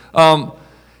bad.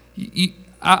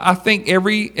 I think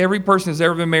every person who's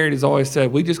ever been married has always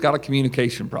said, we just got a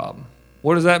communication problem.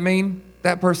 What does that mean?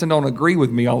 That person don't agree with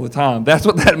me all the time. That's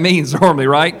what that means normally,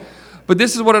 right? But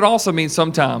this is what it also means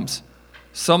sometimes.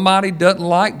 Somebody doesn't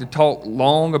like to talk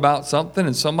long about something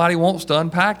and somebody wants to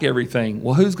unpack everything.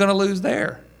 Well, who's going to lose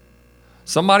there?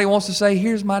 Somebody wants to say,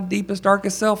 here's my deepest,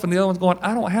 darkest self, and the other one's going,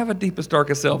 I don't have a deepest,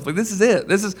 darkest self. Like, this is it.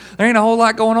 There ain't a whole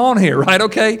lot going on here, right?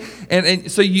 Okay?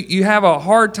 And so you have a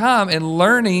hard time in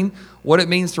learning what it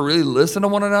means to really listen to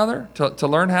one another, to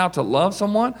learn how to love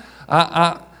someone.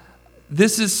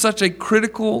 This is such a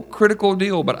critical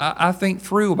deal, but I think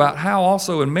through about how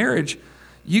also in marriage,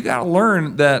 you got to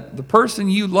learn that the person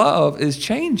you love is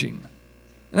changing.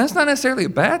 And that's not necessarily a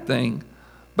bad thing.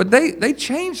 But they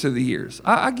changed through the years.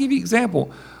 I'll give you an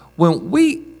example. When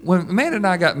Amanda and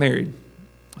I got married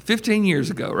 15 years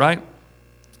ago, right?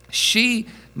 She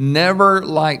never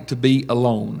liked to be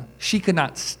alone. She could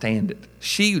not stand it.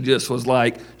 She just was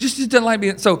like, just didn't like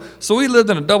being, so we lived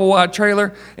in a double wide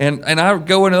trailer and I would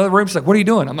go in another room. She's like, what are you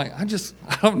doing? I'm like, I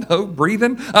don't know,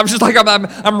 breathing. I'm just like,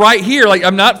 I'm right here. Like,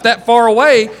 I'm not that far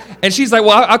away. And she's like,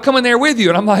 well, I'll come in there with you.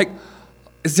 And I'm like,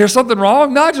 is there something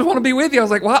wrong? No, I just want to be with you. I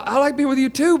was like, well, I like being with you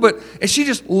too. And she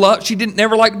just loved, she didn't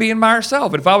never like being by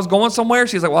herself. And if I was going somewhere,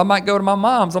 she's like, well, I might go to my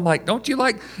mom's. I'm like, don't you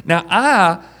like, now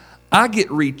I get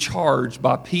recharged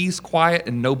by peace, quiet,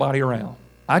 and nobody around.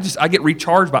 I get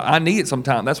recharged by, I need it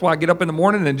sometimes. That's why I get up in the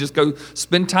morning and just go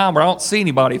spend time where I don't see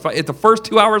anybody. If the first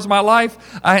 2 hours of my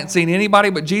life, I hadn't seen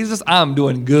anybody but Jesus, I'm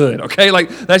doing good, okay? Like,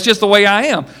 that's just the way I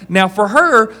am. Now, for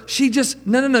her, she just,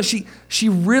 no. She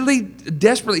really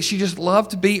desperately, she just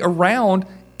loved to be around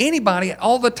anybody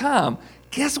all the time.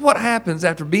 Guess what happens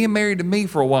after being married to me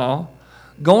for a while,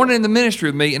 going in the ministry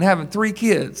with me and having 3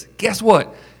 kids? Guess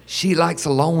what? She likes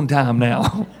alone time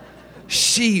now.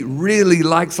 She really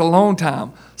likes alone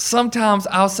time. Sometimes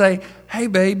I'll say, hey,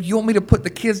 babe, you want me to put the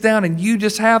kids down and you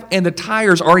just have, and the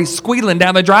tires are already squealing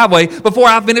down the driveway before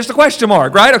I finish the question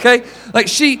mark, right? Okay? Like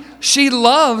she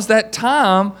loves that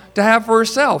time to have for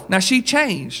herself. Now, she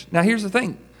changed. Now, here's the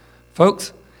thing,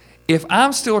 folks. If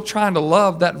I'm still trying to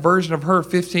love that version of her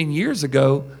 15 years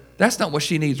ago, that's not what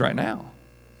she needs right now.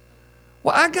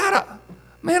 Well,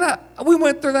 we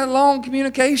went through that long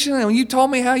communication, and you told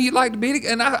me how you'd like to be,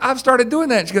 and I've started doing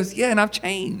that. She goes, yeah, and I've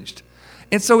changed.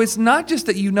 And so it's not just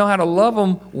that you know how to love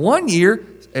them 1 year,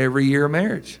 it's every year of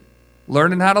marriage.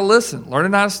 Learning how to listen,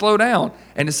 learning how to slow down,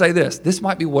 and to say this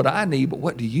might be what I need, but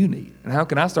what do you need? And how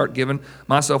can I start giving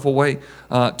myself away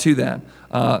to that?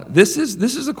 This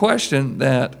is a question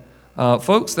that,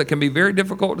 folks, that can be very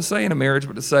difficult to say in a marriage,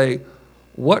 but to say,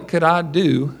 what could I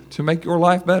do to make your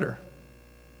life better?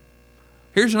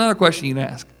 Here's another question you can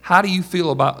ask. How do you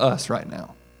feel about us right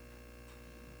now?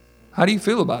 How do you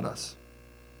feel about us?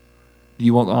 Do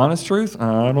you want the honest truth?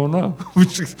 I don't know.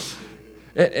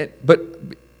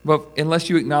 But unless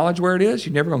you acknowledge where it is,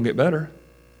 you're never going to get better.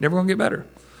 Never going to get better.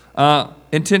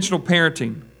 Intentional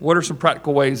parenting. What are some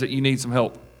practical ways that you need some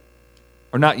help?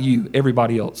 Or not you,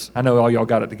 everybody else. I know all y'all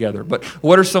got it together. But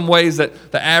what are some ways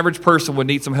that the average person would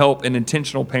need some help in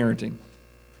intentional parenting?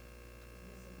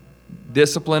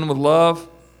 Discipline with love.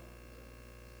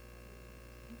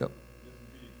 Yep.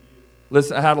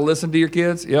 Listen, how to listen to your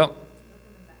kids. Yep.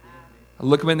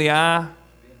 Look them in the eye.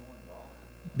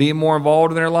 Being more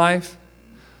involved in their life.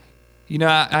 You know,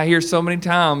 I hear so many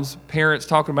times parents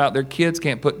talking about their kids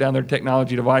can't put down their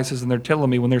technology devices, and they're telling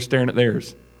me when they're staring at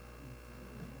theirs.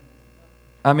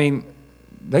 I mean,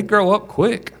 they grow up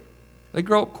quick.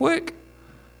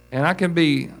 And I can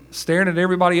be staring at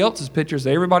everybody else's pictures,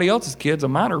 everybody else's kids,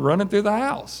 and mine are running through the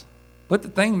house. Put the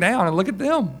thing down and look at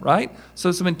them, right?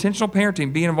 So some intentional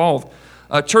parenting, being involved.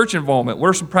 Church involvement. What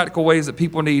are some practical ways that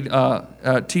people need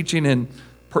teaching in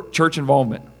church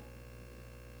involvement?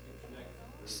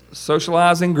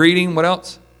 Socializing, greeting, what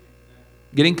else?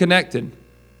 Getting connected.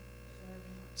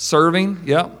 Serving,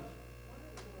 yep.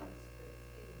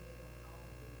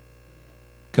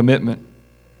 Commitment.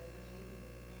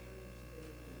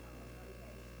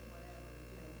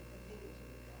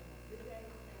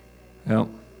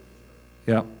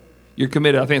 Yeah. You're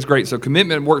committed. I think it's great. So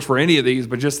commitment works for any of these,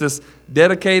 but just this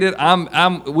dedicated,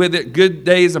 I'm with it. Good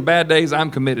days and bad days,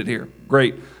 I'm committed here.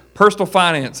 Great. Personal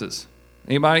finances.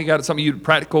 Anybody got something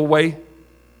practical way?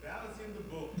 Balancing the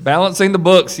books. Balancing the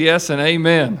books, yes, and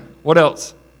amen. What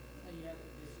else?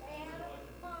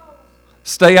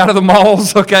 Stay out of the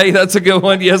malls. Okay, that's a good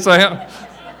one. Yes, I am.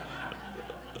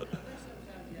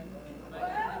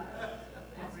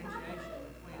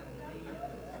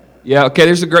 Yeah, okay,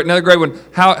 there's another great one.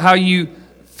 How you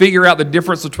figure out the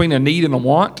difference between a need and a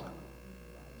want.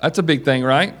 That's a big thing,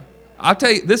 right? I'll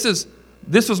tell you, this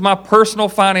was my personal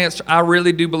finance. I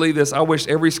really do believe this. I wish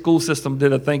every school system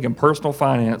did a thing in personal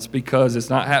finance because it's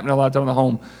not happening a lot of time in the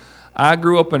home. I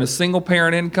grew up in a single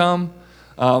parent income.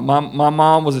 My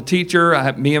mom was a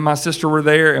teacher. Me and my sister were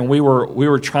there, and we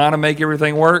were trying to make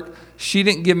everything work. She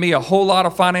didn't give me a whole lot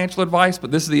of financial advice,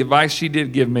 but this is the advice she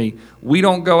did give me. We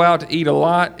don't go out to eat a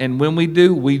lot, and when we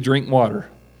do, we drink water.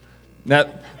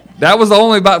 That was the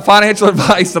only financial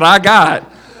advice that I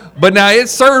got. But now it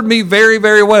served me very,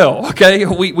 very well, okay?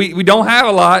 We don't have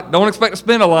a lot. Don't expect to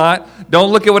spend a lot.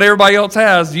 Don't look at what everybody else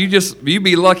has. You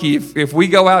be lucky if we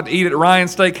go out to eat at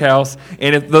Ryan's Steakhouse,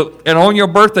 and on your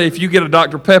birthday, if you get a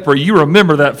Dr. Pepper, you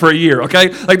remember that for a year, okay?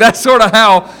 Like that's sort of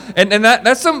how, and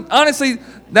that's honestly,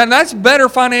 that's better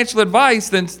financial advice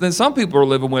than some people are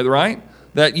living with, right?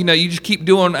 That, you just keep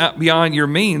doing beyond your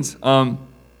means.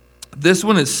 This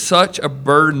one is such a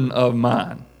burden of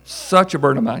mine. Such a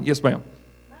burden of mine. Yes, ma'am.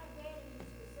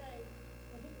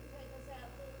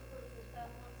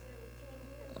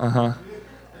 Uh-huh. He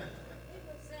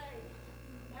would say,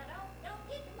 now don't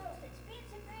get the most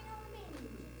expensive thing on the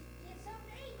menu. Get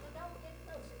something to eat, but don't get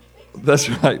the most expensive. That's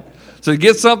right. So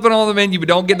get something on the menu, but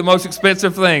don't get the most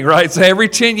expensive thing, right? So every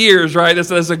 10 years, right,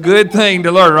 that's a good thing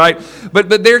to learn, right?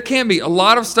 But there can be a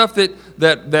lot of stuff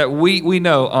that we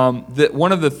know. That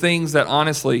one of the things that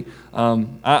honestly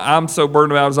I'm so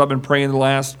burdened about is I've been praying the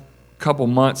last couple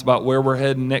months about where we're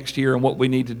heading next year and what we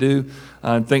need to do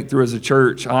and think through as a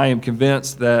church. I am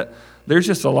convinced that there's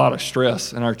just a lot of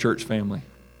stress in our church family.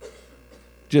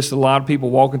 Just a lot of people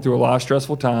walking through a lot of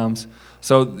stressful times.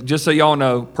 So just so y'all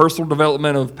know, personal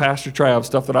development of Pastor Trav,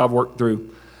 stuff that I've worked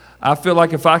through. I feel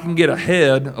like if I can get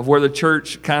ahead of where the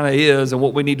church kind of is and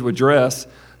what we need to address,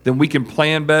 then we can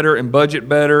plan better and budget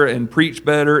better and preach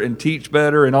better and teach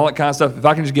better and all that kind of stuff if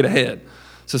I can just get ahead.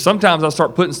 So sometimes I'll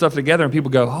start putting stuff together and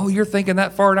people go, oh, you're thinking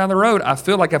that far down the road. I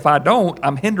feel like if I don't,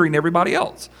 I'm hindering everybody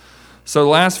else. So the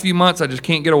last few months, I just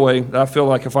can't get away. I feel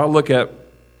like if I look at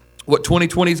what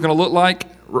 2020 is going to look like,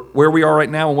 where we are right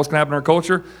now and what's going to happen in our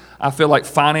culture, I feel like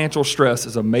financial stress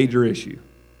is a major issue.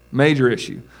 Major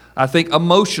issue. I think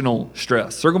emotional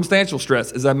stress, circumstantial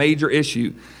stress is a major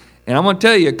issue. And I'm going to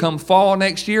tell you, come fall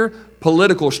next year,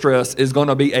 political stress is going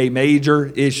to be a major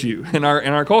issue in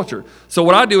our culture. So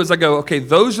what I do is I go, okay,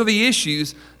 those are the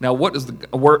issues. Now, what does the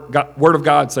Word of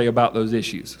God say about those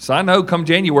issues? So I know come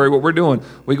January what we're doing.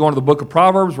 We go into the book of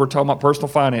Proverbs. We're talking about personal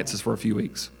finances for a few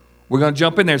weeks. We're going to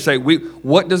jump in there and say,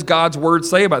 what does God's Word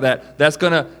say about that? That's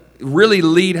going to really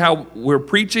lead how we're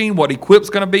preaching, what Equip's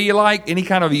going to be like, any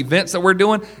kind of events that we're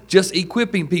doing, just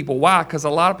equipping people. Why? Because a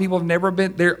lot of people have never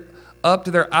been there up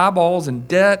to their eyeballs in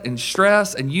debt and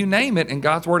stress and you name it, and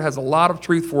God's Word has a lot of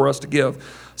truth for us to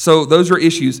give. So those are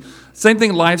issues. Same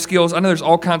thing, life skills. I know there's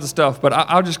all kinds of stuff, but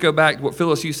I'll just go back to what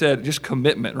Phyllis, you said, just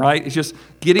commitment, right? It's just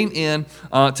getting in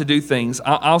to do things.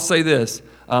 I'll say this.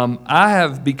 I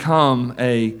have become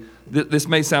this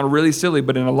may sound really silly,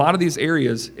 but in a lot of these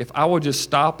areas, if I would just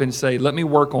stop and say, let me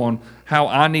work on how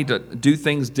I need to do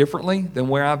things differently than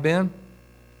where I've been,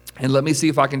 and let me see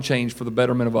if I can change for the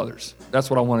betterment of others. That's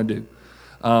what I want to do.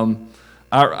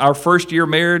 Our first year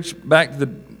marriage, back to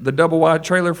the double wide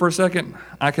trailer for a second,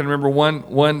 I can remember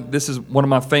one. This is one of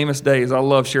my famous days. I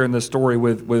love sharing this story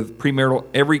with premarital.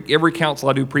 Every couple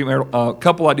I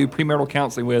do premarital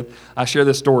counseling with, I share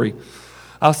this story.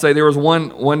 I'll say there was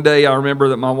one day I remember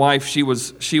that my wife, she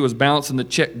was balancing the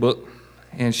checkbook,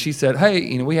 and she said,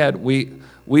 "Hey,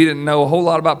 we didn't know a whole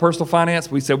lot about personal finance.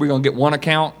 We said we're going to get one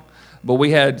account, but we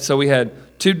had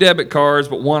 2 debit cards,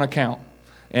 but 1 account."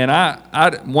 And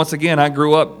I once again, I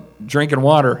grew up drinking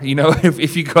water,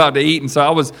 if you go out to eat. And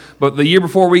so but the year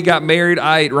before we got married,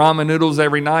 I ate ramen noodles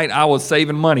every night. I was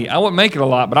saving money. I wasn't making a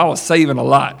lot, but I was saving a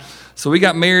lot. So we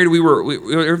got married.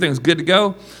 Everything was good to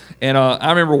go. And I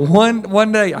remember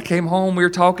one day I came home, we were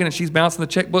talking, and she's bouncing the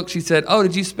checkbook. She said, "Oh,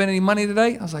 did you spend any money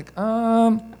today?" I was like,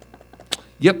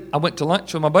 "Yep, I went to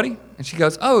lunch with my buddy." And she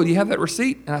goes, "Oh, do you have that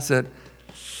receipt?" And I said,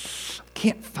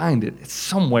 "Can't find it. It's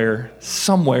somewhere.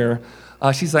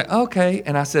 She's like, "Okay."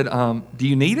 And I said, "Do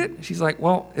you need it?" She's like,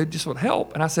 "Well, it just would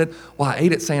help." And I said, "Well, I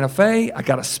ate at Santa Fe. I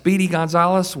got a Speedy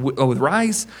Gonzales with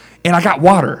rice, and I got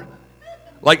water.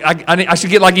 Like I should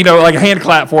get like a hand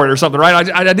clap for it or something, right?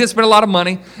 I did spend a lot of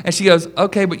money." And she goes,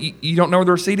 "Okay, but you don't know where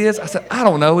the receipt is?" I said, "I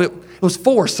don't know. It was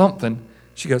for something."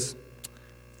 She goes,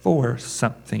 "For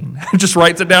something." Just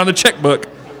writes it down in the checkbook.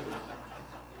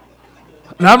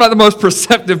 And I'm not the most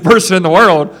perceptive person in the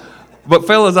world, but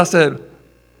fellas, I said,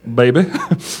 "Baby,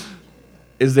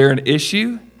 is there an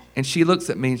issue?" And she looks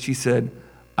at me and she said,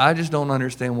 "I just don't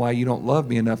understand why you don't love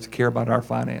me enough to care about our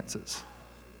finances."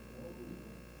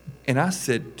 And I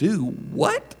said, "Do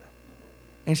what?"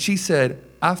 And she said,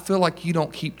 "I feel like you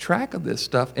don't keep track of this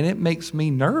stuff, and it makes me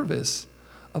nervous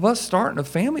of us starting a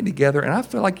family together, and I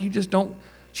feel like you just don't."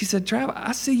 She said, "Trav,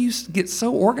 I see you get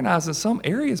so organized in some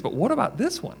areas, but what about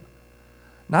this one?"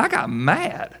 Now, I got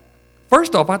mad.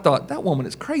 First off, I thought, that woman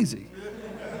is crazy.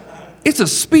 It's a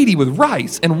Speedy with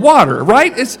rice and water,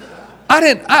 right?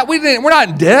 We're not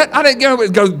in debt. I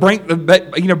didn't go break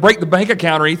the bank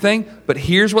account or anything. But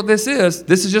here's what this is.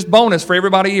 This is just bonus for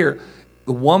everybody here.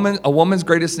 A woman's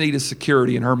greatest need is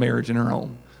security in her marriage and her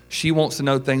home. She wants to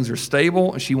know things are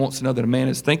stable, and she wants to know that a man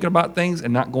is thinking about things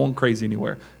and not going crazy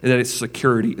anywhere. And that it's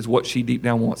security is what she deep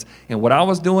down wants. And what I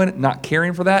was doing, not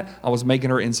caring for that, I was making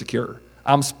her insecure.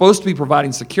 I'm supposed to be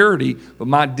providing security, but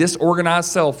my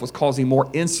disorganized self was causing more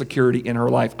insecurity in her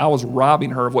life. I was robbing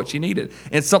her of what she needed.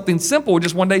 And something simple,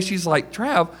 just one day she's like,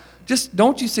 "Trav, just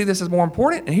don't you see this as more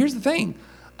important?" And here's the thing.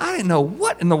 I didn't know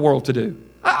what in the world to do.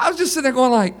 I was just sitting there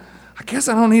going like, I guess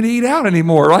I don't need to eat out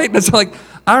anymore, right? And it's like,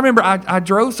 I remember I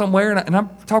drove somewhere and I'm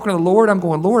talking to the Lord. I'm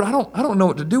going, "Lord, I don't know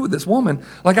what to do with this woman.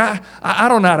 Like, I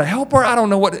don't know how to help her. I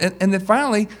don't know what." And then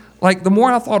finally, like, the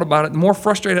more I thought about it, the more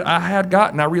frustrated I had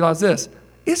gotten. I realized this: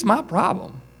 it's my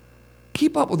problem.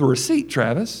 keep up with the receipt,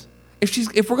 Travis.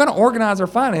 If we're going to organize our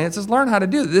finances, learn how to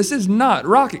do it. This is not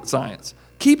rocket science.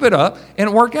 Keep it up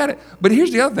and work at it. But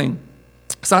here's the other thing.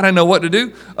 So I didn't know what to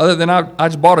do other than I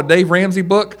just bought a Dave Ramsey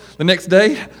book the next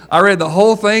day. I read the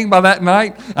whole thing by that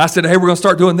night. I said, hey, we're going to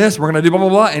start doing this. We're going to do blah, blah,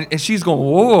 blah. And she's going,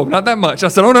 whoa, not that much. I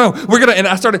said, oh, no, we're going to. And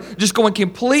I started just going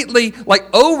completely like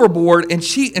overboard. And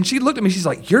she looked at me. She's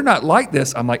like, you're not like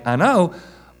this. I'm like, I know,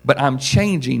 but I'm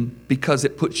changing because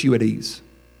it puts you at ease.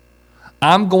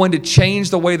 I'm going to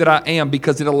change the way that I am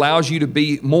because it allows you to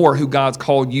be more who God's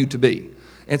called you to be.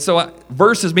 And so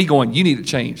versus me going, you need to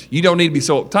change. You don't need to be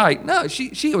so uptight. No,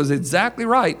 she was exactly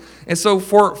right. And so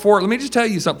for let me just tell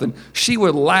you something. She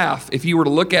would laugh if you were to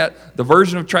look at the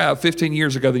version of Trav 15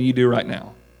 years ago than you do right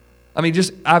now. I mean,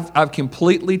 I've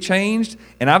completely changed,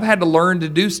 and I've had to learn to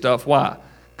do stuff. Why?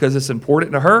 Because it's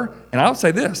important to her. And I would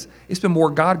say this, it's been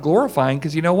more God glorifying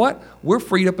because you know what? We're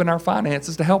freed up in our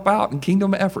finances to help out in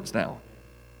kingdom efforts now.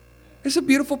 It's a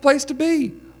beautiful place to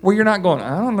be. Where you're not going,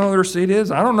 I don't know what the receipt is.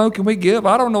 I don't know, can we give?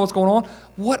 I don't know what's going on.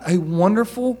 What a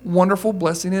wonderful, wonderful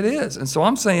blessing it is. And so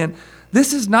I'm saying,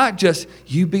 this is not just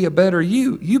you be a better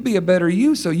you. You be a better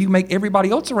you so you make everybody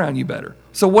else around you better.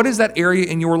 So what is that area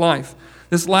in your life?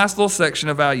 This last little section,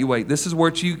 evaluate. This is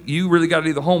where you really got to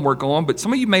do the homework on, but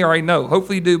some of you may already know.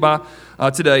 Hopefully you do by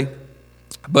today.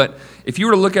 But if you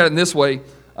were to look at it in this way,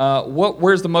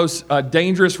 where's the most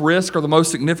dangerous risk or the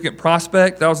most significant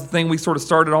prospect? That was the thing we sort of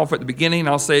started off at the beginning,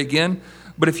 I'll say again.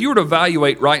 But if you were to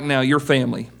evaluate right now your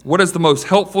family, what is the most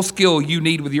helpful skill you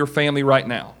need with your family right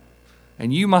now?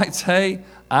 And you might say,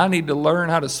 I need to learn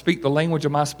how to speak the language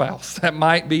of my spouse. That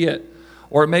might be it.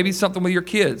 Or it may be something with your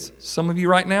kids. Some of you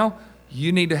right now,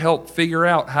 you need to help figure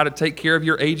out how to take care of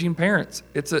your aging parents.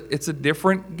 It's a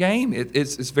different game.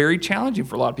 It's very challenging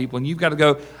for a lot of people. And you've got to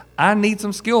go, I need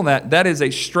some skill in that. That is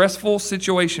a stressful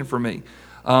situation for me.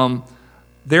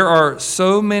 There are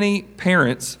so many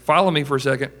parents, follow me for a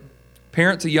second,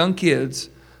 parents of young kids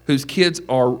whose kids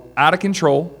are out of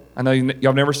control. I know y'all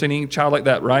have never seen any child like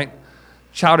that, right?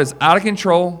 Child is out of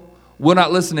control, will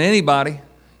not listen to anybody.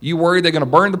 You worry they're going to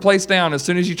burn the place down as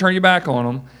soon as you turn your back on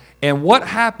them. And what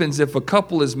happens if a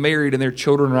couple is married and their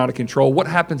children are out of control? What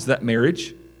happens to that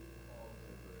marriage?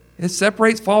 It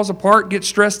separates, falls apart, gets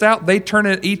stressed out. They turn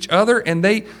at each other, and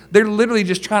they're literally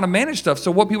just trying to manage stuff.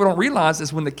 So what people don't realize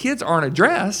is when the kids aren't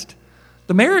addressed,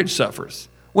 the marriage suffers.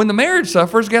 When the marriage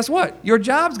suffers, guess what? Your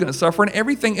job's going to suffer, and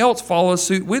everything else follows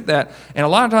suit with that. And a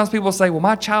lot of times people say, well,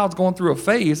 my child's going through a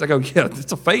phase. I go, yeah,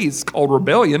 it's a phase. It's called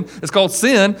rebellion. It's called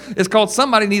sin. It's called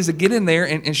somebody needs to get in there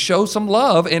and show some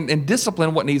love and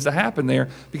discipline what needs to happen there.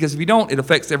 Because if you don't, it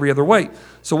affects every other way.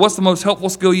 So what's the most helpful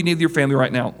skill you need with your family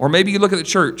right now? Or maybe you look at the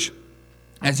church.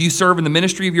 As you serve in the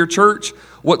ministry of your church,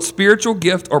 what spiritual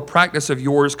gift or practice of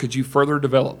yours could you further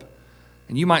develop?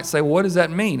 And you might say, well, what does that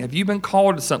mean? Have you been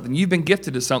called to something? You've been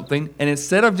gifted to something. And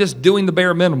instead of just doing the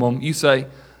bare minimum, you say,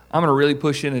 I'm going to really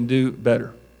push in and do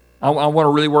better. I want to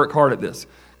really work hard at this.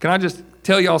 Can I just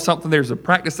tell y'all something? There's a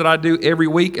practice that I do every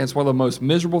week, and it's one of the most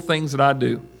miserable things that I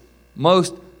do.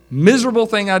 Most miserable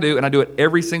thing I do, and I do it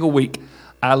every single week.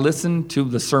 I listen to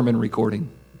the sermon recording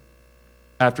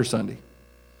after Sunday.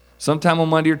 Sometime on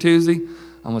Monday or Tuesday,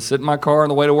 I'm going to sit in my car on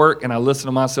the way to work, and I listen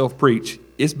to myself preach.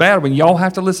 It's bad when y'all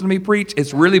have to listen to me preach.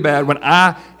 It's really bad when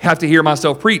I have to hear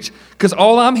myself preach because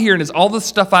all I'm hearing is all the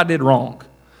stuff I did wrong.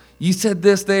 You said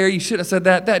this there. You should have said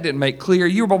that. That didn't make clear.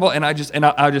 You were blah, blah, and I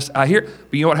hear.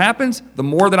 But you know what happens? The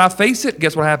more that I face it,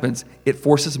 guess what happens? It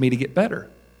forces me to get better.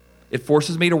 It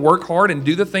forces me to work hard and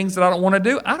do the things that I don't want to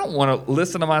do. I don't want to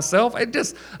listen to myself. I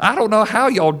don't know how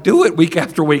y'all do it week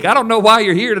after week. I don't know why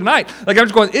you're here tonight. Like I'm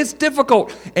just going, it's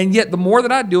difficult. And yet the more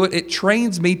that I do it, it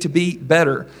trains me to be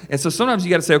better. And so sometimes you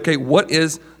got to say, okay, what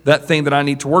is that thing that I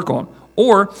need to work on?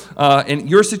 Or in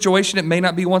your situation, it may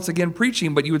not be once again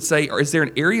preaching, but you would say, is there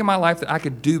an area in my life that I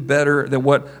could do better than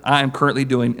what I am currently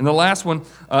doing? And the last one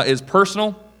is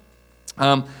personal.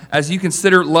 As you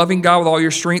consider loving God with all your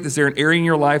strength, is there an area in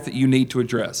your life that you need to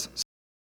address?